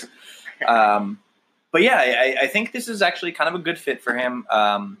crack, Chris. But yeah, I think this is actually kind of a good fit for him.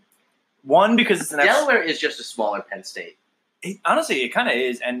 One, because it's an Delaware is just a smaller Penn State. Honestly, it kind of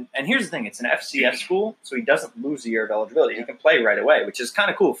is. And here's the thing. It's an FCS school, so he doesn't lose a year of eligibility. He can play right away, which is kind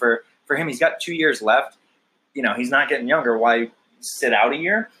of cool. For him, he's got 2 years left. He's not getting younger. Why sit out a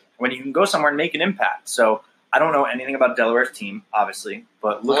year when you can go somewhere and make an impact? So I don't know anything about Delaware's team, obviously.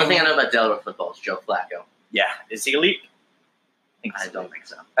 But the only thing I know about Delaware football is Joe Flacco. Yeah. Is he elite? I don't think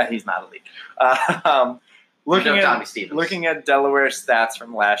so. He's not elite. Looking at Delaware's stats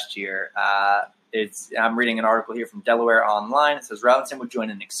from last year, I'm reading an article here from Delaware Online. It says Robinson would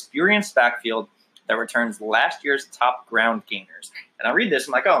join an experienced backfield that returns last year's top ground gainers. And I read this,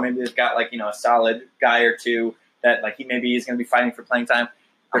 I'm like, oh, maybe they've got a solid guy or two that maybe he's going to be fighting for playing time.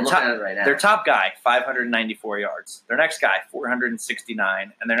 I'm looking at it right now. Their top guy, 594 yards. Their next guy,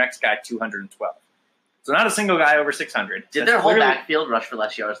 469, and their next guy, 212. So not a single guy over 600. Did their whole backfield rush for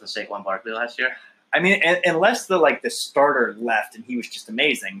less yards than Saquon Barkley last year? I mean, unless the starter left and he was just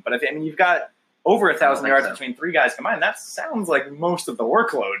amazing. But you've got over 1,000 yards between three guys combined. That sounds like most of the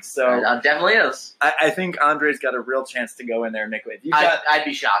workload. So it definitely is. I think Andre's got a real chance to go in there and make a wave. I'd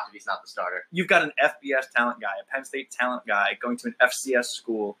be shocked if he's not the starter. You've got an FBS talent guy, a Penn State talent guy going to an FCS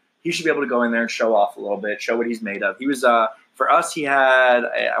school. He should be able to go in there and show off a little bit, show what he's made of. He was for us. He had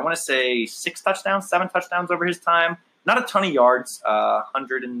I want to say 7 touchdowns over his time. Not a ton of yards,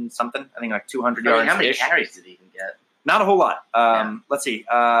 100 and something. I think 200 yards. How many carries did he even get? Not a whole lot. Let's see.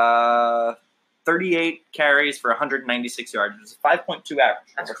 38 carries for 196 yards. It was a 5.2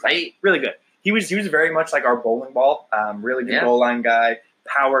 average. That's great. Really good. He was very much like our bowling ball. Really good goal line guy,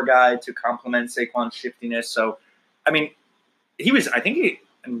 power guy to complement Saquon's shiftiness. So, he was.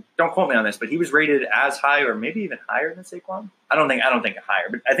 And don't quote me on this, but he was rated as high or maybe even higher than Saquon. I don't think higher,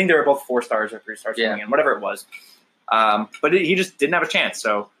 but I think they were both 4 stars or 3 stars coming in, whatever it was. But he just didn't have a chance.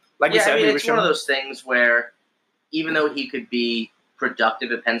 So, like you said, it's one of those things where even though he could be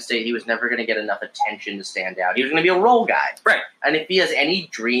productive at Penn State, he was never going to get enough attention to stand out. He was going to be a role guy, right? And if he has any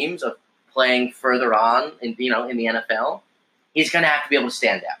dreams of playing further on in the NFL, he's going to have to be able to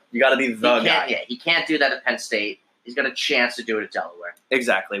stand out. You got to be the guy. Yeah, he can't do that at Penn State. He's got a chance to do it at Delaware.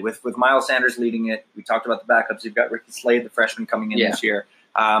 Exactly. With Miles Sanders leading it, we talked about the backups. You've got Ricky Slade, the freshman, coming in this year.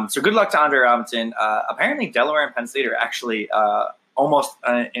 So good luck to Andre Robinson. Apparently, Delaware and Penn State are actually almost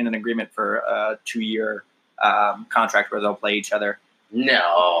in an agreement for a 2-year contract where they'll play each other.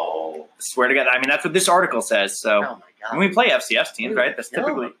 No. I swear to God. That's what this article says. So, oh my God. When we play FCS teams, right? That's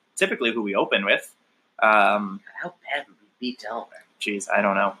typically who we open with. How bad would we beat Delaware? Jeez, I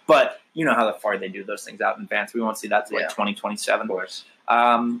don't know. But you know how far they do those things out in advance. We won't see that until 2027. Of course.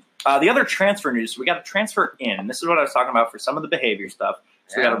 The other transfer news, we got a transfer in. This is what I was talking about for some of the behavior stuff.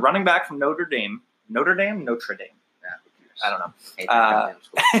 So we got a running back from Notre Dame. Notre Dame? Notre Dame. I don't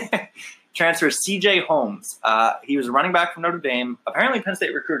know. Transfer CJ Holmes. He was a running back from Notre Dame. Apparently Penn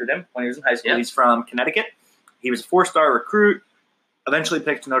State recruited him when he was in high school. He's from Connecticut. He was a 4-star recruit. Eventually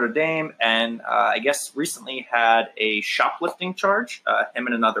picked Notre Dame, and I guess recently had a shoplifting charge, him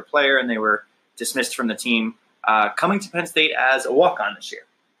and another player, and they were dismissed from the team, coming to Penn State as a walk-on this year.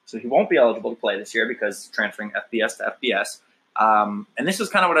 So he won't be eligible to play this year because transferring FBS to FBS. And this is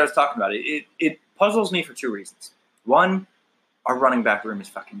kind of what I was talking about. It puzzles me for 2 reasons. One, our running back room is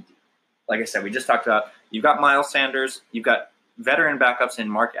fucking deep. Like I said, we just talked about, you've got Miles Sanders, you've got veteran backups in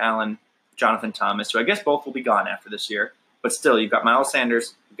Mark Allen, Jonathan Thomas, so I guess both will be gone after this year. But still, you've got Miles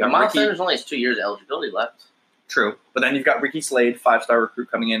Sanders. Miles Sanders only has 2 years of eligibility left. True. But then you've got Ricky Slade, 5-star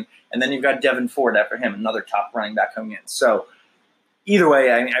recruit coming in. And then you've got Devin Ford after him, another top running back coming in. So either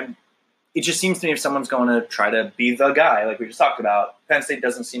way, it just seems to me if someone's going to try to be the guy, like we just talked about, Penn State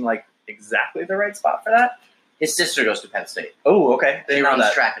doesn't seem like exactly the right spot for that. His sister goes to Penn State. Oh, okay. She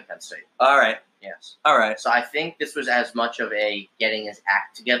runs track at Penn State. All right. Yes. All right. So I think this was as much of a getting his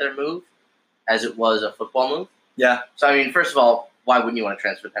act together move as it was a football move. Yeah. So, first of all, why wouldn't you want to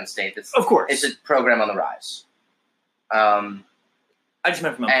transfer to Penn State? Of course. It's a program on the rise. I just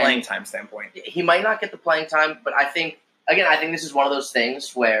meant from a playing time standpoint. He might not get the playing time, but I think this is one of those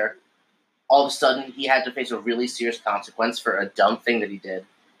things where all of a sudden he had to face a really serious consequence for a dumb thing that he did,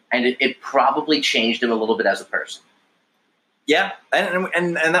 and it probably changed him a little bit as a person. Yeah,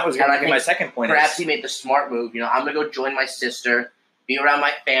 and that was going to be my second point. Perhaps he made the smart move. I'm going to go join my sister, be around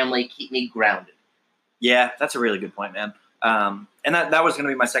my family, keep me grounded. Yeah, that's a really good point, man. And that was going to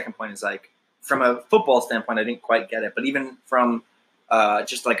be my second point is like, from a football standpoint, I didn't quite get it. But even from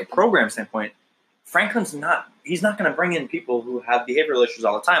just like a program standpoint, Franklin's he's not going to bring in people who have behavioral issues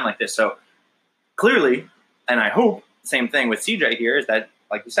all the time like this. So clearly, and I hope, same thing with CJ here is that,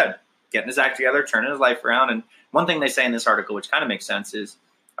 like you said, getting his act together, turning his life around. And one thing they say in this article, which kind of makes sense, is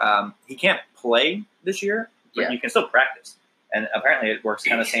He can't play this year, but you can still practice. And apparently it works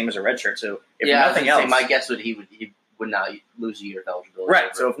kind of same as a redshirt. So if nothing else, my guess would he would not lose a year of eligibility.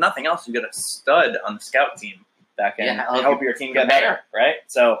 Right. So if nothing else, you get a stud on the scout team that can help your team get better. Right.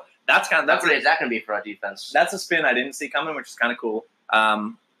 So that's what is that going to be for our defense? That's a spin I didn't see coming, which is kind of cool.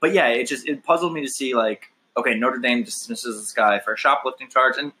 But yeah, it puzzled me to see okay, Notre Dame dismisses this guy for a shoplifting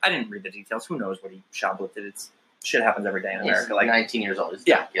charge, and I didn't read the details. Who knows what he shoplifted? Shit happens every day in America. He's 19 years old.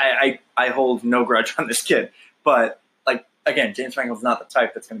 I hold no grudge on this kid, but again, James Franklin's not the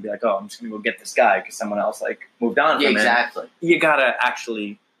type that's going to be I'm just going to go get this guy because someone else moved on from him. Exactly. You gotta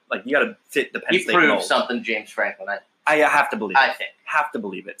actually you gotta fit the Penn State mold. He proved something, James Franklin. I have to believe it. I think. Have to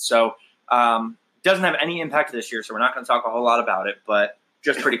believe it. So doesn't have any impact this year, so we're not going to talk a whole lot about it, but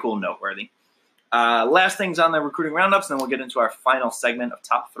just pretty cool and noteworthy. Last things on the recruiting roundups, and then we'll get into our final segment of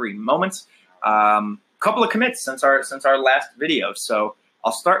top 3 moments. Couple of commits since our last video. So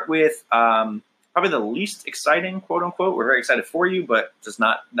I'll start with probably the least exciting, quote unquote. We're very excited for you, but just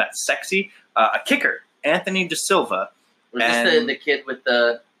not that sexy. A kicker, Anthony DeSilva. Was this the kid with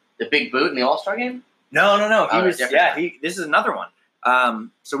the big boot in the All-Star game? No. He was this is another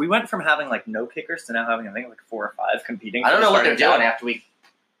one. So we went from having no kickers to now having I think 4 or 5 competing. I don't know what they're doing after we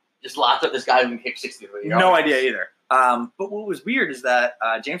just locked up this guy who can kick 60 yards. No idea either. But what was weird is that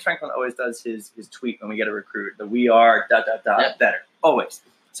James Franklin always does his tweet when we get a recruit. The we are ... better. Always.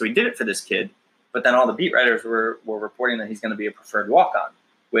 So he did it for this kid, but then all the beat writers were reporting that he's going to be a preferred walk-on,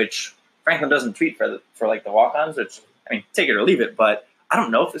 which Franklin doesn't tweet for the walk-ons, which, I mean, take it or leave it, but I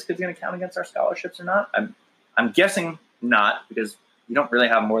don't know if this kid's going to count against our scholarships or not. I'm guessing not, because you don't really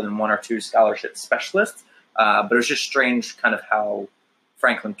have more than 1 or 2 scholarship specialists, but it was just strange kind of how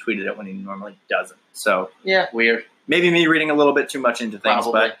Franklin tweeted it when he normally doesn't. So yeah, weird. Maybe me reading a little bit too much into things,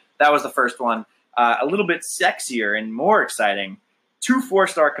 Probably. But that was the first one. A little bit sexier and more exciting. 2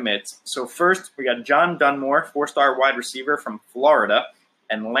 4-star commits. So first, we got John Dunmore, 4-star wide receiver from Florida,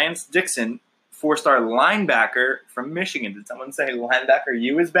 and Lance Dixon, 4-star linebacker from Michigan. Did someone say linebacker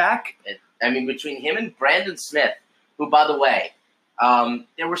U is back? Between him and Brandon Smith, who, by the way,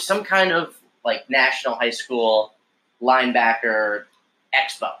 there was some kind of national high school linebacker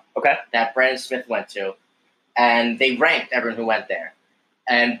expo that Brandon Smith went to, and they ranked everyone who went there.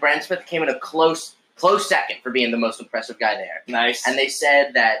 And Brandon Smith came in a close second for being the most impressive guy there. Nice. And they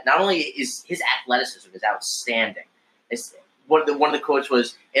said that not only is his athleticism is outstanding, one of the quotes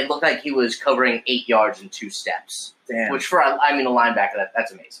was, it looked like he was covering 8 yards in 2 steps. Damn. Which for a linebacker,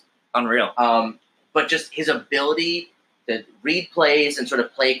 that's amazing. Unreal. But just his ability to read plays and sort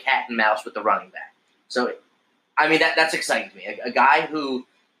of play cat and mouse with the running back. So, that's exciting to me. A guy who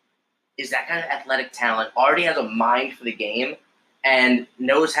is that kind of athletic talent, already has a mind for the game, and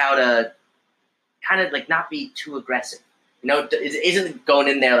knows how to kind of not be too aggressive. Isn't going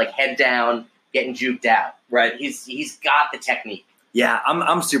in there head down, getting juked out. Right. He's got the technique. Yeah,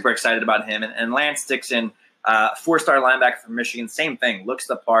 I'm super excited about him. And Lance Dixon, 4-star linebacker from Michigan, same thing. Looks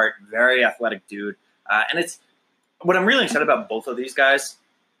the part, very athletic dude. And it's what I'm really excited about both of these guys.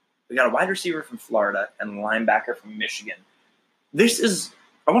 We got a wide receiver from Florida and a linebacker from Michigan. This is,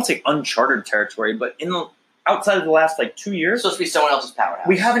 I won't say uncharted territory, but outside of the last 2 years, it's supposed to be someone else's powerhouse.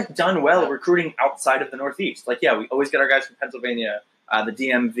 We haven't done well recruiting outside of the Northeast. We always get our guys from Pennsylvania, the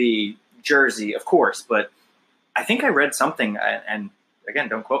DMV, Jersey, of course. But I think I read something, and again,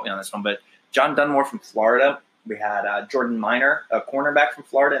 don't quote me on this one, but John Dunmore from Florida. We had Jordan Minor, a cornerback from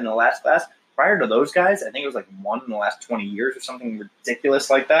Florida in the last class. Prior to those guys, I think it was 1 in the last 20 years or something ridiculous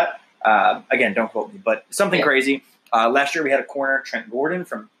like that. Again, don't quote me, but something crazy. Last year we had a corner, Trent Gordon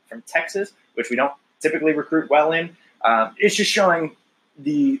from Texas, which we don't typically recruit well in. It's just showing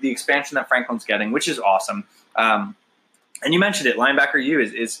the expansion that Franklin's getting, which is awesome. And you mentioned it, linebacker U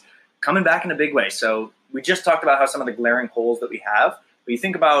is coming back in a big way. So we just talked about how some of the glaring holes that we have, but you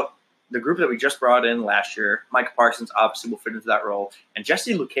think about the group that we just brought in last year. Micah Parsons obviously will fit into that role, and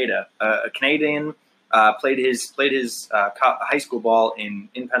Jesse Luketa, a Canadian, played his high school ball in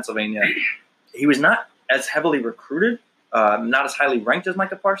Pennsylvania. He was not as heavily recruited, not as highly ranked as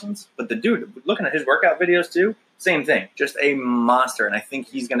Micah Parsons, but the dude, looking at his workout videos too, same thing, just a monster, and I think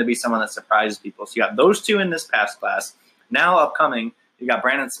he's going to be someone that surprises people. So you got those 2 in this past class. Now upcoming, you got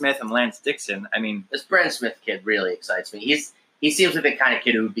Brandon Smith and Lance Dixon. This Brandon Smith kid really excites me. He seems like the kind of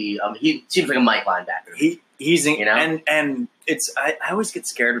kid who would be. He seems like a Mike linebacker. He's and it's I always get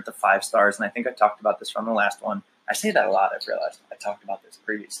scared with the 5 stars, and I think I talked about this from the last one. I say that a lot. I've realized I talked about this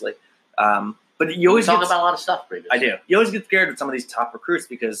previously. But you always talk about a lot of stuff previously. I do. You always get scared with some of these top recruits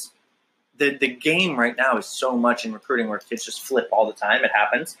because the game right now is so much in recruiting where kids just flip all the time. It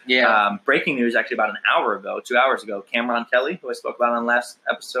happens. Yeah. Breaking news actually about 2 hours ago, Cameron Kelly, who I spoke about on last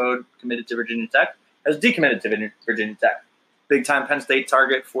episode, committed to Virginia Tech, has decommitted to Virginia Tech. Big-time Penn State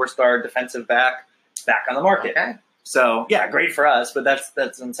target, 4-star defensive back on the market. Okay. So, yeah, great for us, but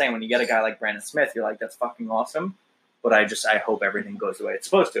that's insane. When you get a guy like Brandon Smith, you're like, that's fucking awesome. But I hope everything goes the way it's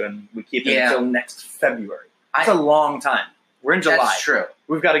supposed to, and we keep it until next February. It's a long time. We're in July. That's true.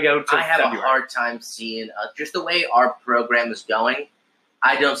 We've got to go to February. I have a hard time seeing, just the way our program is going,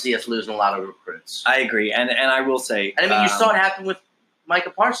 I don't see us losing a lot of recruits. I agree, and I will say... And I mean, you saw it happen with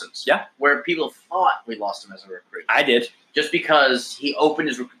Micah Parsons. Yeah. Where people thought we lost him as a recruit. I did. Just because he opened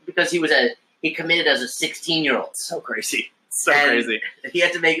his... Because he committed as a 16-year-old. So crazy. So crazy. He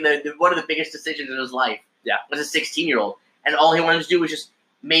had to make one of the biggest decisions in his life. Yeah. Was a 16-year-old. And all he wanted to do was just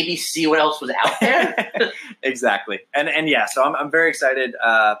maybe see what else was out there. Exactly. And yeah, so I'm very excited.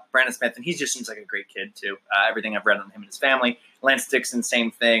 Brandon Smith, and he just seems like a great kid, too. Everything I've read on him and his family. Lance Dixon,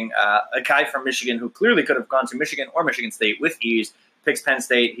 same thing. A guy from Michigan who clearly could have gone to Michigan or Michigan State with ease, picks Penn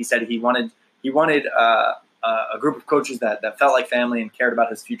State. He said he wanted a group of coaches that felt like family and cared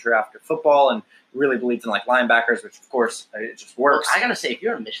about his future after football and really believed in like linebackers, which, of course, it just works. Well, I got to say, if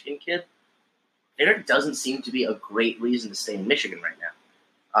you're a Michigan kid, there doesn't seem to be a great reason to stay in Michigan right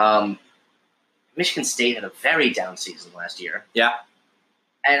now. Michigan State had a very down season last year. Yeah.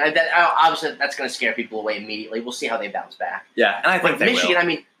 And obviously that's going to scare people away immediately. We'll see how they bounce back. Yeah, and I think they Michigan, will. I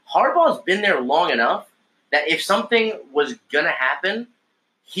mean, Harbaugh's been there long enough that if something was going to happen,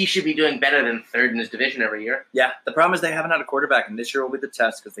 he should be doing better than third in his division every year. Yeah, the problem is they haven't had a quarterback, and this year will be the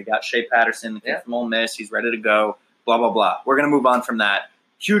test because they got Shea Patterson from Ole Miss. He's ready to go, blah, blah, blah. We're going to move on from that.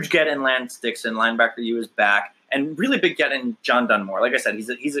 Huge get in Lance Dixon, linebacker U is back, and really big get in John Dunmore. Like I said,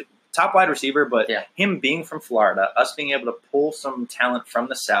 he's a top wide receiver, but him being from Florida, us being able to pull some talent from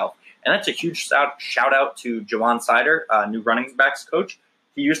the South, and that's a huge shout out to Jawan Sider, new running backs coach.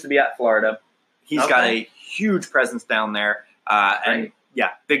 He used to be at Florida. He's got a huge presence down there, and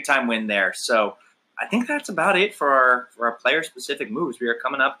big time win there. So I think that's about it for our player specific moves. We are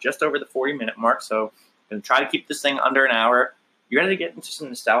coming up just over the 40-minute mark, so I'm going to try to keep this thing under an hour. You ready to get into some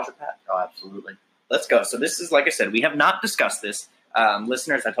nostalgia, Pat? Oh, absolutely. Let's go. So this is, like I said, we have not discussed this.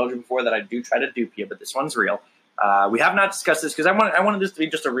 Listeners, I told you before that I do try to dupe you, but this one's real. We have not discussed this because I wanted this to be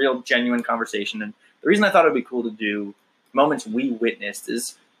just a real, genuine conversation. And the reason I thought it would be cool to do moments we witnessed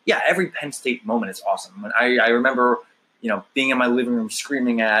is, every Penn State moment is awesome. When I remember, being in my living room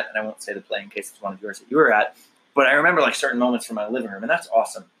screaming at, and I won't say the play in case it's one of yours that you were at, but I remember like certain moments from my living room, and that's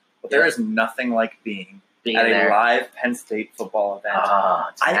awesome. But there is nothing like being at a live Penn State football event.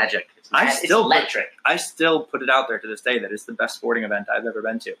 It's magic. It's electric. I still put it out there to this day that it's the best sporting event I've ever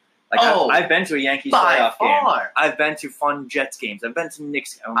been to. Like I've been to a Yankees playoff game. I've been to fun Jets games. I've been to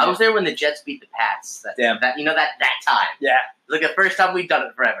Knicks. I was there when the Jets beat the Pats. That time. Yeah. Like the first time we've done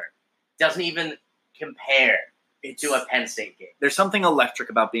it forever. Doesn't even compare to a Penn State game. There's something electric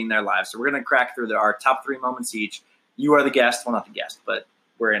about being there live. So we're going to crack through our top 3 moments each. You are the guest. Well, not the guest, but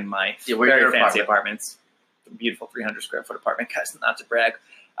we're in my very fancy apartments. Beautiful 300 square foot apartment, guys, not to brag.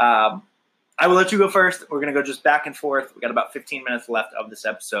 I will let you go first. We're going to go just back and forth. We got about 15 minutes left of this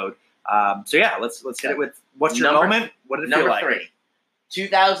episode. Let's hit it with what's your moment? What did it feel like? Number 3,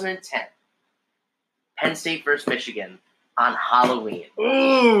 2010, Penn State versus Michigan on Halloween.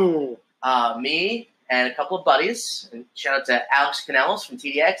 Ooh. Me and a couple of buddies, and shout out to Alex Canellis from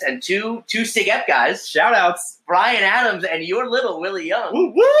TDX, and two Sig Ep guys. Shout outs. Brian Adams and your little Willie Young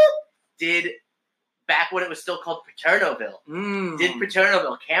woo, woo. did, back when it was still called Paternoville, did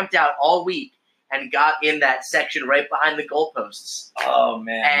Paternoville, camped out all week and got in that section right behind the goalposts. Oh,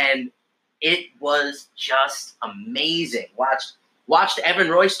 man. And it was just amazing. Watched Evan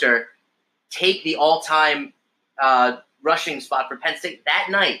Royster take the all-time rushing spot for Penn State that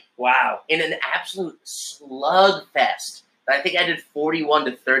night. Wow. In an absolute slugfest. I think I did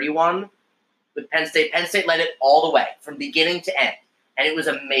 41-31 with Penn State. Penn State led it all the way from beginning to end. And it was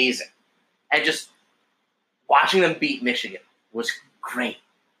amazing. And just watching them beat Michigan was great.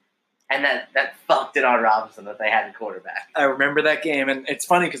 And that fucked Denard Robinson that they had in quarterback. I remember that game, and it's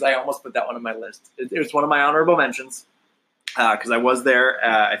funny because I almost put that one on my list. It was one of my honorable mentions because I was there,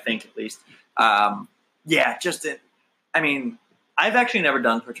 I think, at least. I've actually never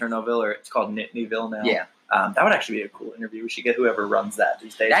done Paternoville, or it's called Nittanyville now. Yeah. That would actually be a cool interview. We should get whoever runs that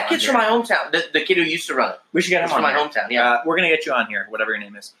these days. That kid's from my hometown. The kid who used to run it. We should get him on from my hometown, yeah. We're going to get you on here, whatever your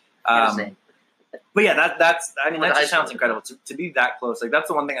name is. His name. But yeah, that just sounds incredible. To be that close, like that's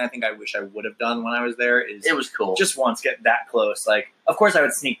the one thing I think I wish I would have done when I was there. It was cool. Just once get that close. Like, of course I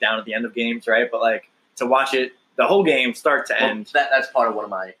would sneak down at the end of games, right? But like to watch it, the whole game, start to end. That's part of one of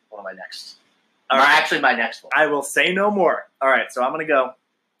my of my next. Right. My next one. I will say no more. All right, so I'm going to go.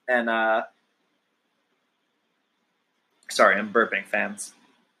 And, sorry, I'm burping, fans.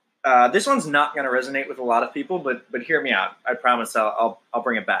 This one's not going to resonate with a lot of people, but hear me out. I promise I'll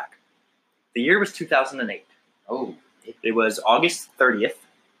bring it back. The year was 2008. Oh. It was August 30th,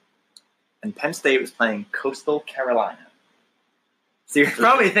 and Penn State was playing Coastal Carolina. So you're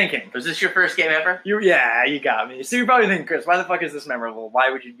probably thinking, was this your first game ever? Yeah, you got me. So you're probably thinking, Chris, why the fuck is this memorable? Why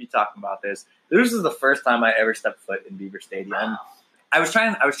would you be talking about this? This was the first time I ever stepped foot in Beaver Stadium. Wow. I was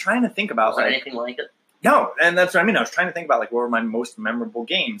trying to think about was there anything like it? No, and that's what I mean. I was trying to think about what were my most memorable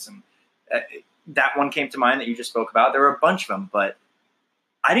games, and that one came to mind that you just spoke about. There were a bunch of them, but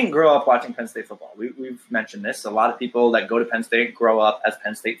I didn't grow up watching Penn State football. We've mentioned this. A lot of people that go to Penn State grow up as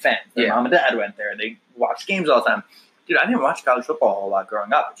Penn State fans. Their mom and dad went there. They watched games all the time. Dude, I didn't watch college football a whole lot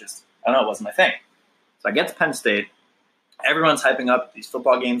growing up. I don't know, it wasn't my thing. So I get to Penn State. Everyone's hyping up. These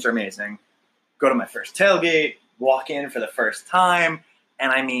football games are amazing. Go to my first tailgate, walk in for the first time,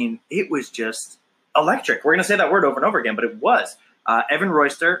 and I mean, it was just electric. We're going to say that word over and over again, but it was. Evan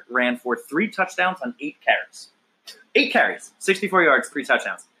Royster ran for 3 touchdowns on 8 carries. 8 carries, 64 yards, 3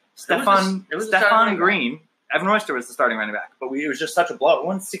 touchdowns. Stephon Green. Evan Royster was the starting running back, but it was just such a blow. It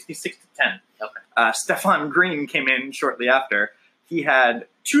won 66-10. Okay. Stephon Green came in shortly after. He had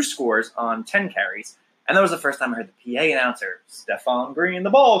 2 scores on 10 carries, and that was the first time I heard the PA announcer, Stephon Green, the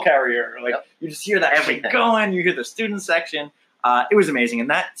ball carrier. You just hear that shit going. You hear the student section. It was amazing. And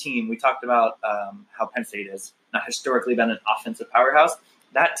that team, we talked about how Penn State has not historically been an offensive powerhouse.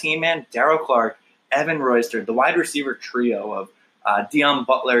 That team, man, Darryl Clark, Evan Royster, the wide receiver trio of Deion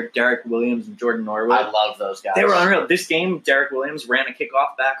Butler, Derek Williams, and Jordan Norwood. I love those guys. They were unreal. This game, Derek Williams ran a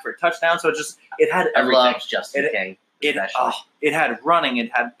kickoff back for a touchdown, so it had everything. I love Justin King. It had running,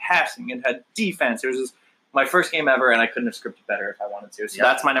 it had passing, it had defense. It was just my first game ever, and I couldn't have scripted better if I wanted to. So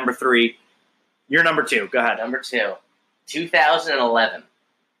that's my number 3. Your number 2. Go ahead. Number 2, 2011.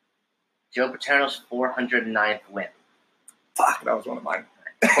 Joe Paterno's 409th win. Fuck, that was one of mine.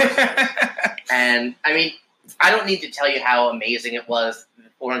 And, I mean, I don't need to tell you how amazing it was, the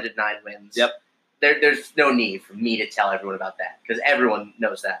 409 wins. Yep. There's no need for me to tell everyone about that, because everyone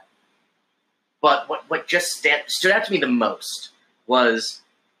knows that. But what just stood out to me the most was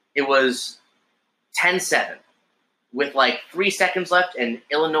it was 10-7 with 3 seconds left, and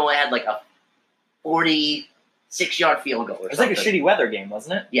Illinois had a 46-yard field goal. It was like a shitty weather game,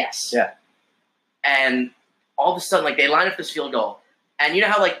 wasn't it? Yes. Yeah. And all of a sudden, they line up this field goal, and you know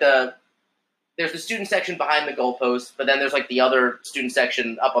how there's the student section behind the goalpost, but then there's the other student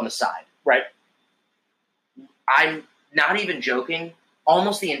section up on the side. Right. I'm not even joking.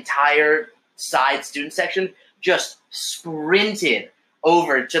 Almost the entire side student section just sprinted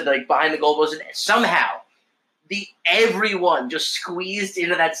over to behind the goalpost, and somehow everyone just squeezed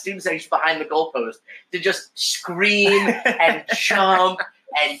into that student section behind the goalpost to just scream and jump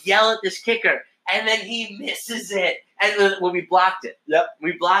and yell at this kicker, and then he misses it, and we blocked it. Yep,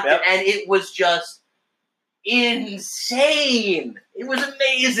 we blocked it, and it was just insane. It was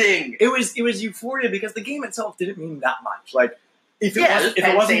amazing. It was euphoria because the game itself didn't mean that much. If it wasn't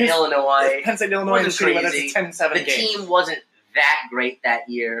Penn State, Illinois, Penn State, Illinois, was crazy. That's a 10-7 game. The team wasn't that great that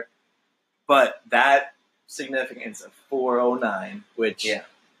year, but that significance of 409, which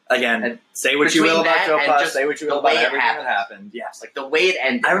again, say what you will about Joe Puss, say what you will about everything that happened. Yes, the way it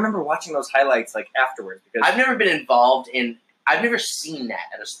ended. I remember watching those highlights afterwards because I've never been involved in. I've never seen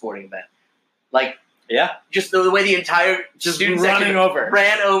that at a sporting event. Just the way the entire student section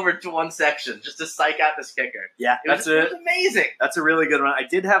ran over to one section just to psych out this kicker. Yeah, it was amazing. That's a really good one. I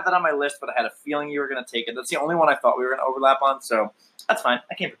did have that on my list, but I had a feeling you were going to take it. That's the only one I thought we were going to overlap on, so that's fine.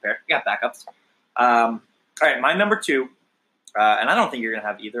 I came prepared. I got backups. All right, my number 2, and I don't think you're going to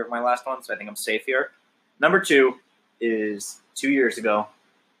have either of my last ones, so I think I'm safe here. Number 2 is 2 years ago,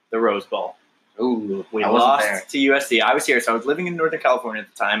 the Rose Bowl. Ooh, we lost to USC. I was here, so I was living in Northern California at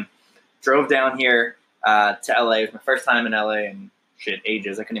the time. Drove down here to LA. It was my first time in LA in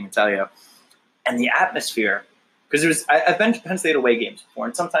ages. I couldn't even tell you. And the atmosphere, because I've been to Penn State away games before,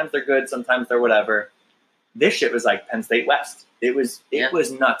 and sometimes they're good, sometimes they're whatever. This shit was like Penn State West. It was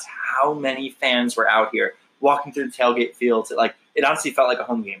nuts how many fans were out here walking through the tailgate fields. It honestly felt like a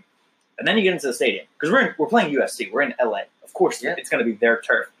home game. And then you get into the stadium because we're playing USC. We're in LA. Of course, it's going to be their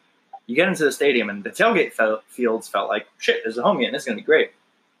turf. You get into the stadium, and the tailgate fields felt like shit. There's a home game. This is going to be great.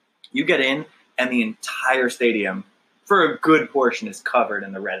 You get in, and the entire stadium, for a good portion, is covered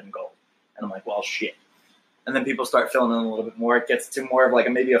in the red and gold. And I'm like, well, shit. And then people start filling in a little bit more. It gets to more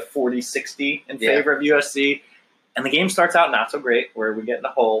of maybe a 40-60 in favor of USC. And the game starts out not so great, where we get in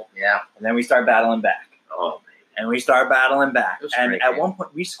a hole. Yeah. And then we start battling back. Oh, man. and we start battling back. And at game. one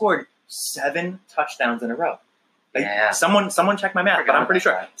point, we scored 7 touchdowns in a row. Like, yeah. Someone check my math, but I'm pretty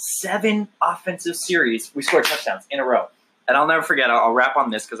sure 7 offensive series we scored touchdowns in a row. And I'll never forget. I'll wrap on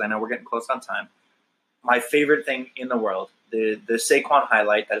this because I know we're getting close on time. My favorite thing in the world, the Saquon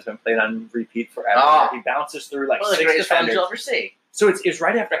highlight that has been played on repeat forever. Oh. He bounces through like one of the 6 greatest times defenders. you'll ever see. So it's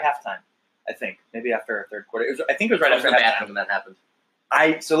right after halftime, I think. Maybe after third quarter. I think it was right after the halftime. bathroom when that happened.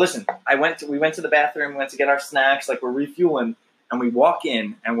 So listen, we went to the bathroom, went to get our snacks, like we're refueling, and we walk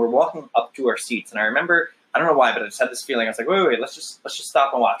in and we're walking up to our seats. And I remember, I don't know why, but I just had this feeling. I was like, wait, let's just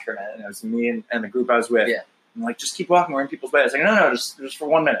stop and watch for a minute. And it was me and the group I was with. Yeah. I'm like, just keep walking, we're in people's way. I was like, no, just for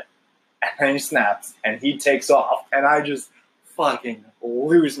 1 minute. And then he snaps and he takes off, and I just fucking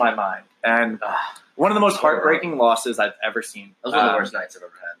lose my mind. And one of the most heartbreaking losses I've ever seen. Those were the worst nights I've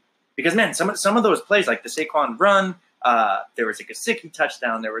ever had. Because man, some of those plays, like the Saquon run, there was a Gesicki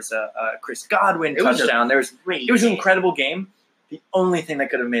touchdown, there was a Chris Godwin touchdown. It was an incredible game. The only thing that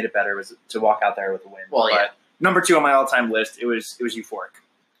could have made it better was to walk out there with a win. Well, yeah. But number 2 on my all-time list, it was euphoric.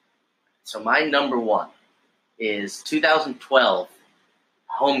 So my number 1 is 2012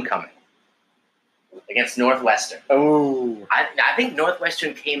 homecoming against Northwestern. Oh, I think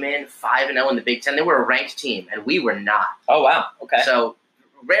Northwestern came in 5-0 in the Big Ten. They were a ranked team, and we were not. Oh wow, okay. So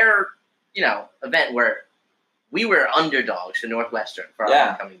rare, event where we were underdogs to Northwestern for our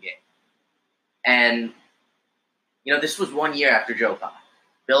homecoming game. And this was 1 year after Joe Pa.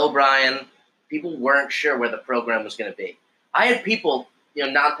 Bill O'Brien. People weren't sure where the program was going to be. I had people,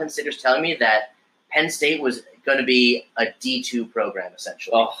 non-Penn Staters telling me that Penn State was going to be a D2 program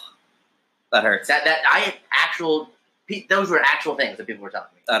essentially. Oh, that hurts. Those were actual things that people were telling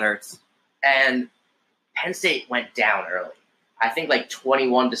me. That hurts. And Penn State went down early. I think like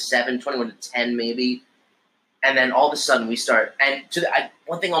 21-7, 21-10 maybe. And then all of a sudden we start. And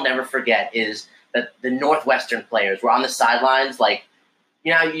one thing I'll never forget is that the Northwestern players were on the sidelines, like,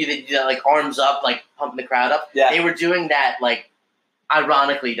 you like arms up, like pumping the crowd up. Yeah. They were doing that, like,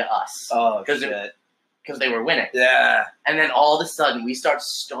 ironically to us. Oh, shit. Because they were winning. Yeah. And then all of a sudden we start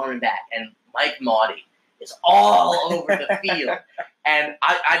storming back, and Mike Maudie is all over the field. And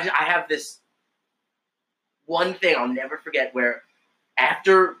I have this one thing I'll never forget where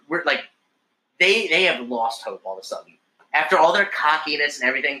after we're like, they have lost hope all of a sudden. After all their cockiness and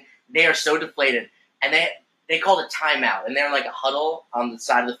everything, they are so deflated. And they called a timeout, and they're in like a huddle on the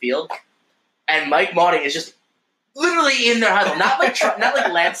side of the field. And Mike Maudie is just literally in their huddle, not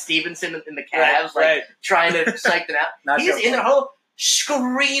like Lance Stevenson in the Cavs, trying to psych them out. He's in their huddle,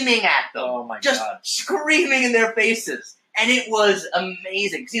 screaming at them. Oh my just God. Screaming in their faces. And it was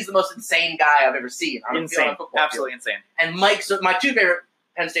amazing because he's the most insane guy I've ever seen on insane. A football Absolutely field. insane. And my 2 favorite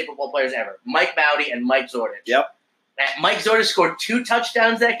Penn State football players ever, Mike Maudie and Mike Zordich. Yep. And Mike Zordich scored 2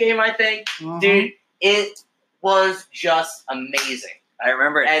 touchdowns that game, I think. Mm-hmm. Dude, it was just amazing. I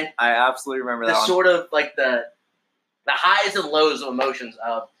remember it. And I absolutely remember that the one. sort of like the highs and lows of emotions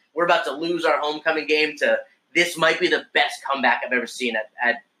of we're about to lose our homecoming game to this might be the best comeback I've ever seen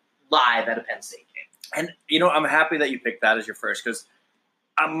at live at a Penn State game. And, I'm happy that you picked that as your first because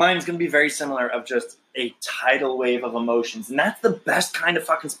mine's going to be very similar of just a tidal wave of emotions. And that's the best kind of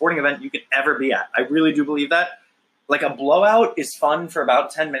fucking sporting event you could ever be at. I really do believe that. Like a blowout is fun for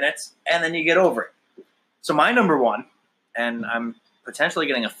about 10 minutes and then you get over it. So my number 1, and I'm potentially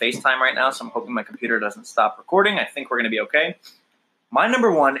getting a FaceTime right now, so I'm hoping my computer doesn't stop recording. I think we're going to be okay. My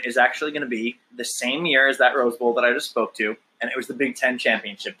number 1 is actually going to be the same year as that Rose Bowl that I just spoke to, and it was the Big Ten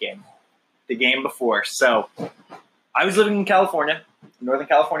championship game, the game before. So I was living in California, Northern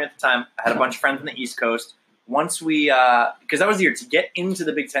California at the time. I had a bunch of friends on the East Coast. Once we, because that was the year to get into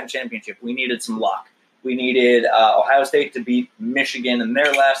the Big Ten championship, we needed some luck. We needed Ohio State to beat Michigan in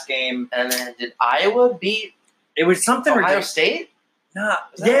their last game. And then did Iowa beat It was something Ohio ridiculous. State? Nah,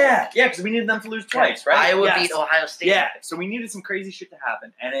 yeah, because we needed them to lose twice, right? Iowa beat Ohio State. Yeah, so we needed some crazy shit to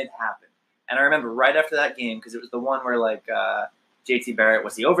happen, and it happened. And I remember right after that game, because it was the one where, like, JT Barrett,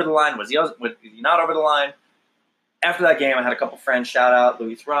 was he over the line? Was he not over the line? After that game, I had a couple friends shout out,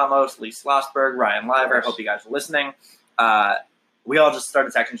 Luis Ramos, Lee Schlossberg, Ryan Liver. I hope you guys are listening. We all just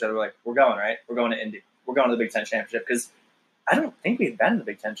started texting each other. We're like, we're going, right? We're going to Indy. We're going to the Big Ten Championship, because I don't think we've been to the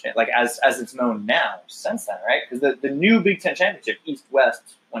Big Ten Championship, like, as it's known now, since then, right? Because the new Big Ten Championship, East-West,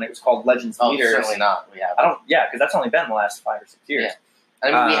 when it was called Legends Leaders. Certainly not. We have. Because that's only been the last 5 or 6 years. Yeah.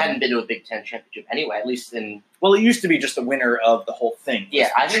 I mean, we hadn't been to a Big Ten championship anyway, at least in... Well, it used to be just the winner of the whole thing. Yeah,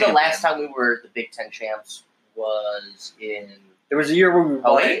 I think the last time we were the Big Ten champs was in... There was a year where we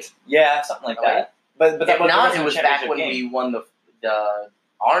won 08? it. Yeah, something like that. But that it was back when we won the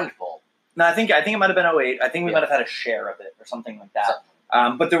Orange Bowl. No, I think it might have been 08. I think we might have had a share of it or something like that.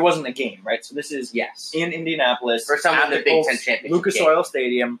 But there wasn't a game, right? So this is in Indianapolis. First time in the Big Ten Championship Lucas Oil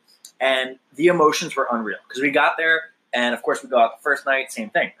Stadium. And the emotions were unreal. Because we got there, and of course we go out the first night,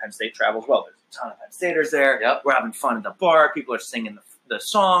 same thing. Penn State travels well. There's a ton of Penn Staters there. Yep. We're having fun at the bar. People are singing the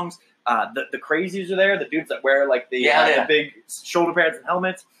songs. The crazies are there. The dudes that wear like the big shoulder pads and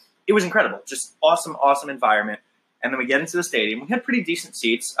helmets. It was incredible. Just awesome, awesome environment. And then we get into the stadium. We had pretty decent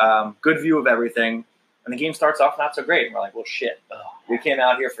seats, good view of everything. And the game starts off not so great. And we're like, well, shit. We came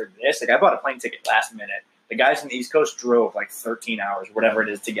out here for this. Like, I bought a plane ticket last minute. The guys from the East Coast drove like 13 hours, whatever it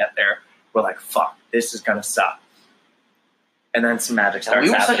is, to get there. We're like, fuck, this is going to suck. And then some magic starts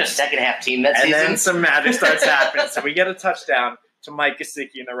happening. We were such a second-half team that season. And then some magic starts happening. So we get a touchdown to Mike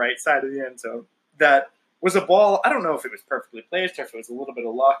Gesicki in the right side of the end zone. That was a ball. I don't know if it was perfectly placed or if it was a little bit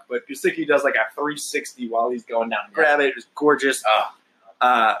of luck, but Gesicki does like a 360 while he's going down to grab it. It was gorgeous.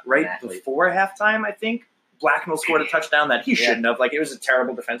 Before halftime, I think, Blacknell scored a touchdown that he shouldn't have. Like, it was a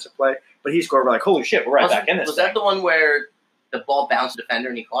terrible defensive play, but he scored. We're like, holy shit, we're right back in this. Was that the one where the ball bounced the defender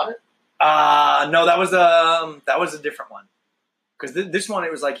and he caught it? No, that was a different one. Because this one,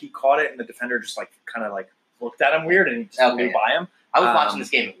 it was like he caught it and the defender just like kind of like looked at him weird and he just flew by him. I was watching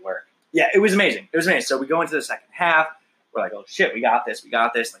this game at work. Yeah, it was amazing. It was amazing. So we go into the second half. We're like, oh shit, we got this.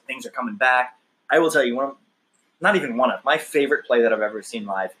 Like, things are coming back. I will tell you, my favorite play that I've ever seen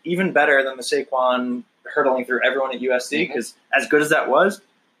live, even better than the Saquon hurdling through everyone at USC, because as good as that was,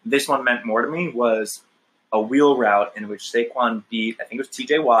 this one meant more to me, was a wheel route in which Saquon beat, I think it was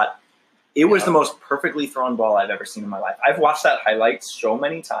TJ Watt. It was the most perfectly thrown ball I've ever seen in my life. I've watched that highlight so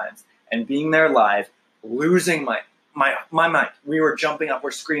many times, and being there live, losing my mind. We were jumping up,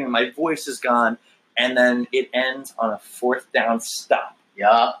 we're screaming, my voice is gone, and then it ends on a fourth down stop.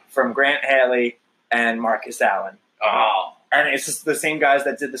 Yeah. From Grant Haley and Marcus Allen. Oh. And it's just the same guys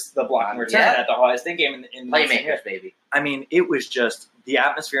that did the block and return at the Ohio State game. In Playmakers, baby. I mean, it was just the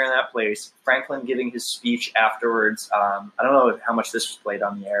atmosphere in that place. Franklin giving his speech afterwards. I don't know how much this was played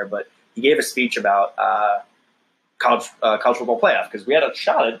on the air, but he gave a speech about college football playoff, because we had a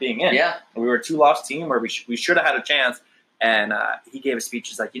shot at being in. Yeah. We were a 2-loss team where we should have had a chance. And he gave a speech.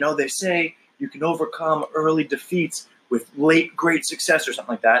 He's like, they say you can overcome early defeats with late great success or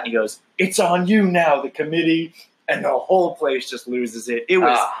something like that. And he goes, it's on you now, the committee. And the whole place just loses it. It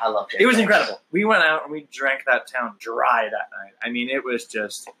was I loved it. It was incredible. We went out and we drank that town dry that night. I mean, it was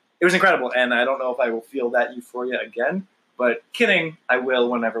incredible. And I don't know if I will feel that euphoria again. But kidding, I will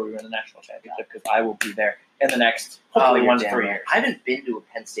whenever we win a national championship, because I will be there in the next, hopefully, 1 to 3 years. I haven't been to a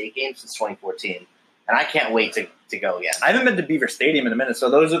Penn State game since 2014. And I can't wait to go again. I haven't been to Beaver Stadium in a minute. So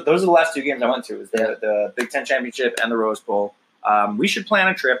those are the last 2 games I went to, was the Big Ten Championship and the Rose Bowl. We should plan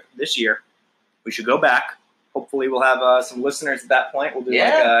a trip this year. We should go back. Hopefully we'll have some listeners at that point. We'll do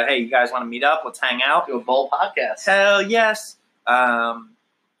hey, you guys want to meet up? Let's hang out. Do a bowl podcast. Hell yes.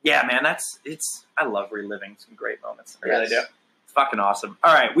 Yeah, man, I love reliving some great moments. I really do. It's fucking awesome.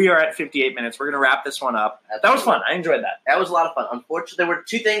 All right, we are at 58 minutes. We're going to wrap this one up. That was fun. I enjoyed that. That was a lot of fun. Unfortunately, there were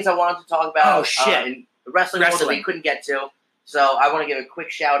 2 things I wanted to talk about. Oh, shit. In the wrestling world that we couldn't get to. So I want to give a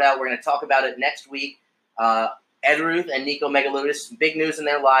quick shout out. We're going to talk about it next week. Ed Ruth and Nico Megaludis, big news in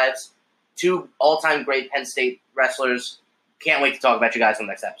their lives. 2 all-time great Penn State wrestlers. Can't wait to talk about you guys on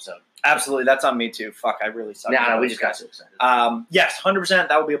the next episode. Absolutely. That's on me, too. Fuck, I really suck. No, we just got so excited. Yes, 100%.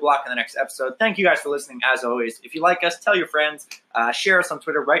 That will be a block in the next episode. Thank you guys for listening, as always. If you like us, tell your friends. Share us on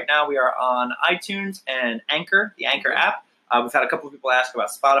Twitter. Right now, we are on iTunes and Anchor, the Anchor app. We've had a couple of people ask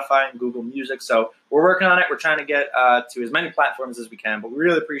about Spotify and Google Music, so we're working on it. We're trying to get to as many platforms as we can, but we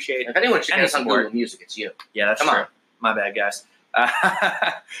really appreciate it. If anyone should get us on Google Music, it's you. Yeah, that's true. My bad, guys.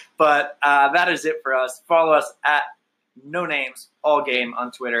 But that is it for us. Follow us at No Names All Game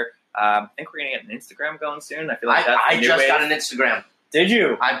on Twitter. I think we're gonna get an Instagram going soon. I feel like that's the new just wave. got an Instagram. Did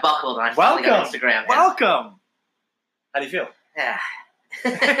you? I buckled and I finally got an Instagram. Welcome. How do you feel? Yeah.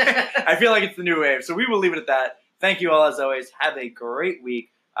 I feel like it's the new wave. So we will leave it at that. Thank you all as always. Have a great week.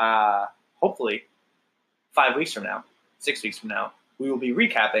 Hopefully 5 weeks from now, 6 weeks from now, we will be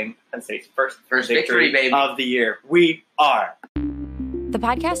recapping Penn State's first victory baby, of the year. We are. The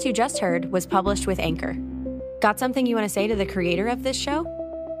podcast you just heard was published with Anchor. Got something you want to say to the creator of this show?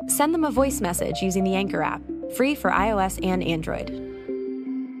 Send them a voice message using the Anchor app, free for iOS and Android.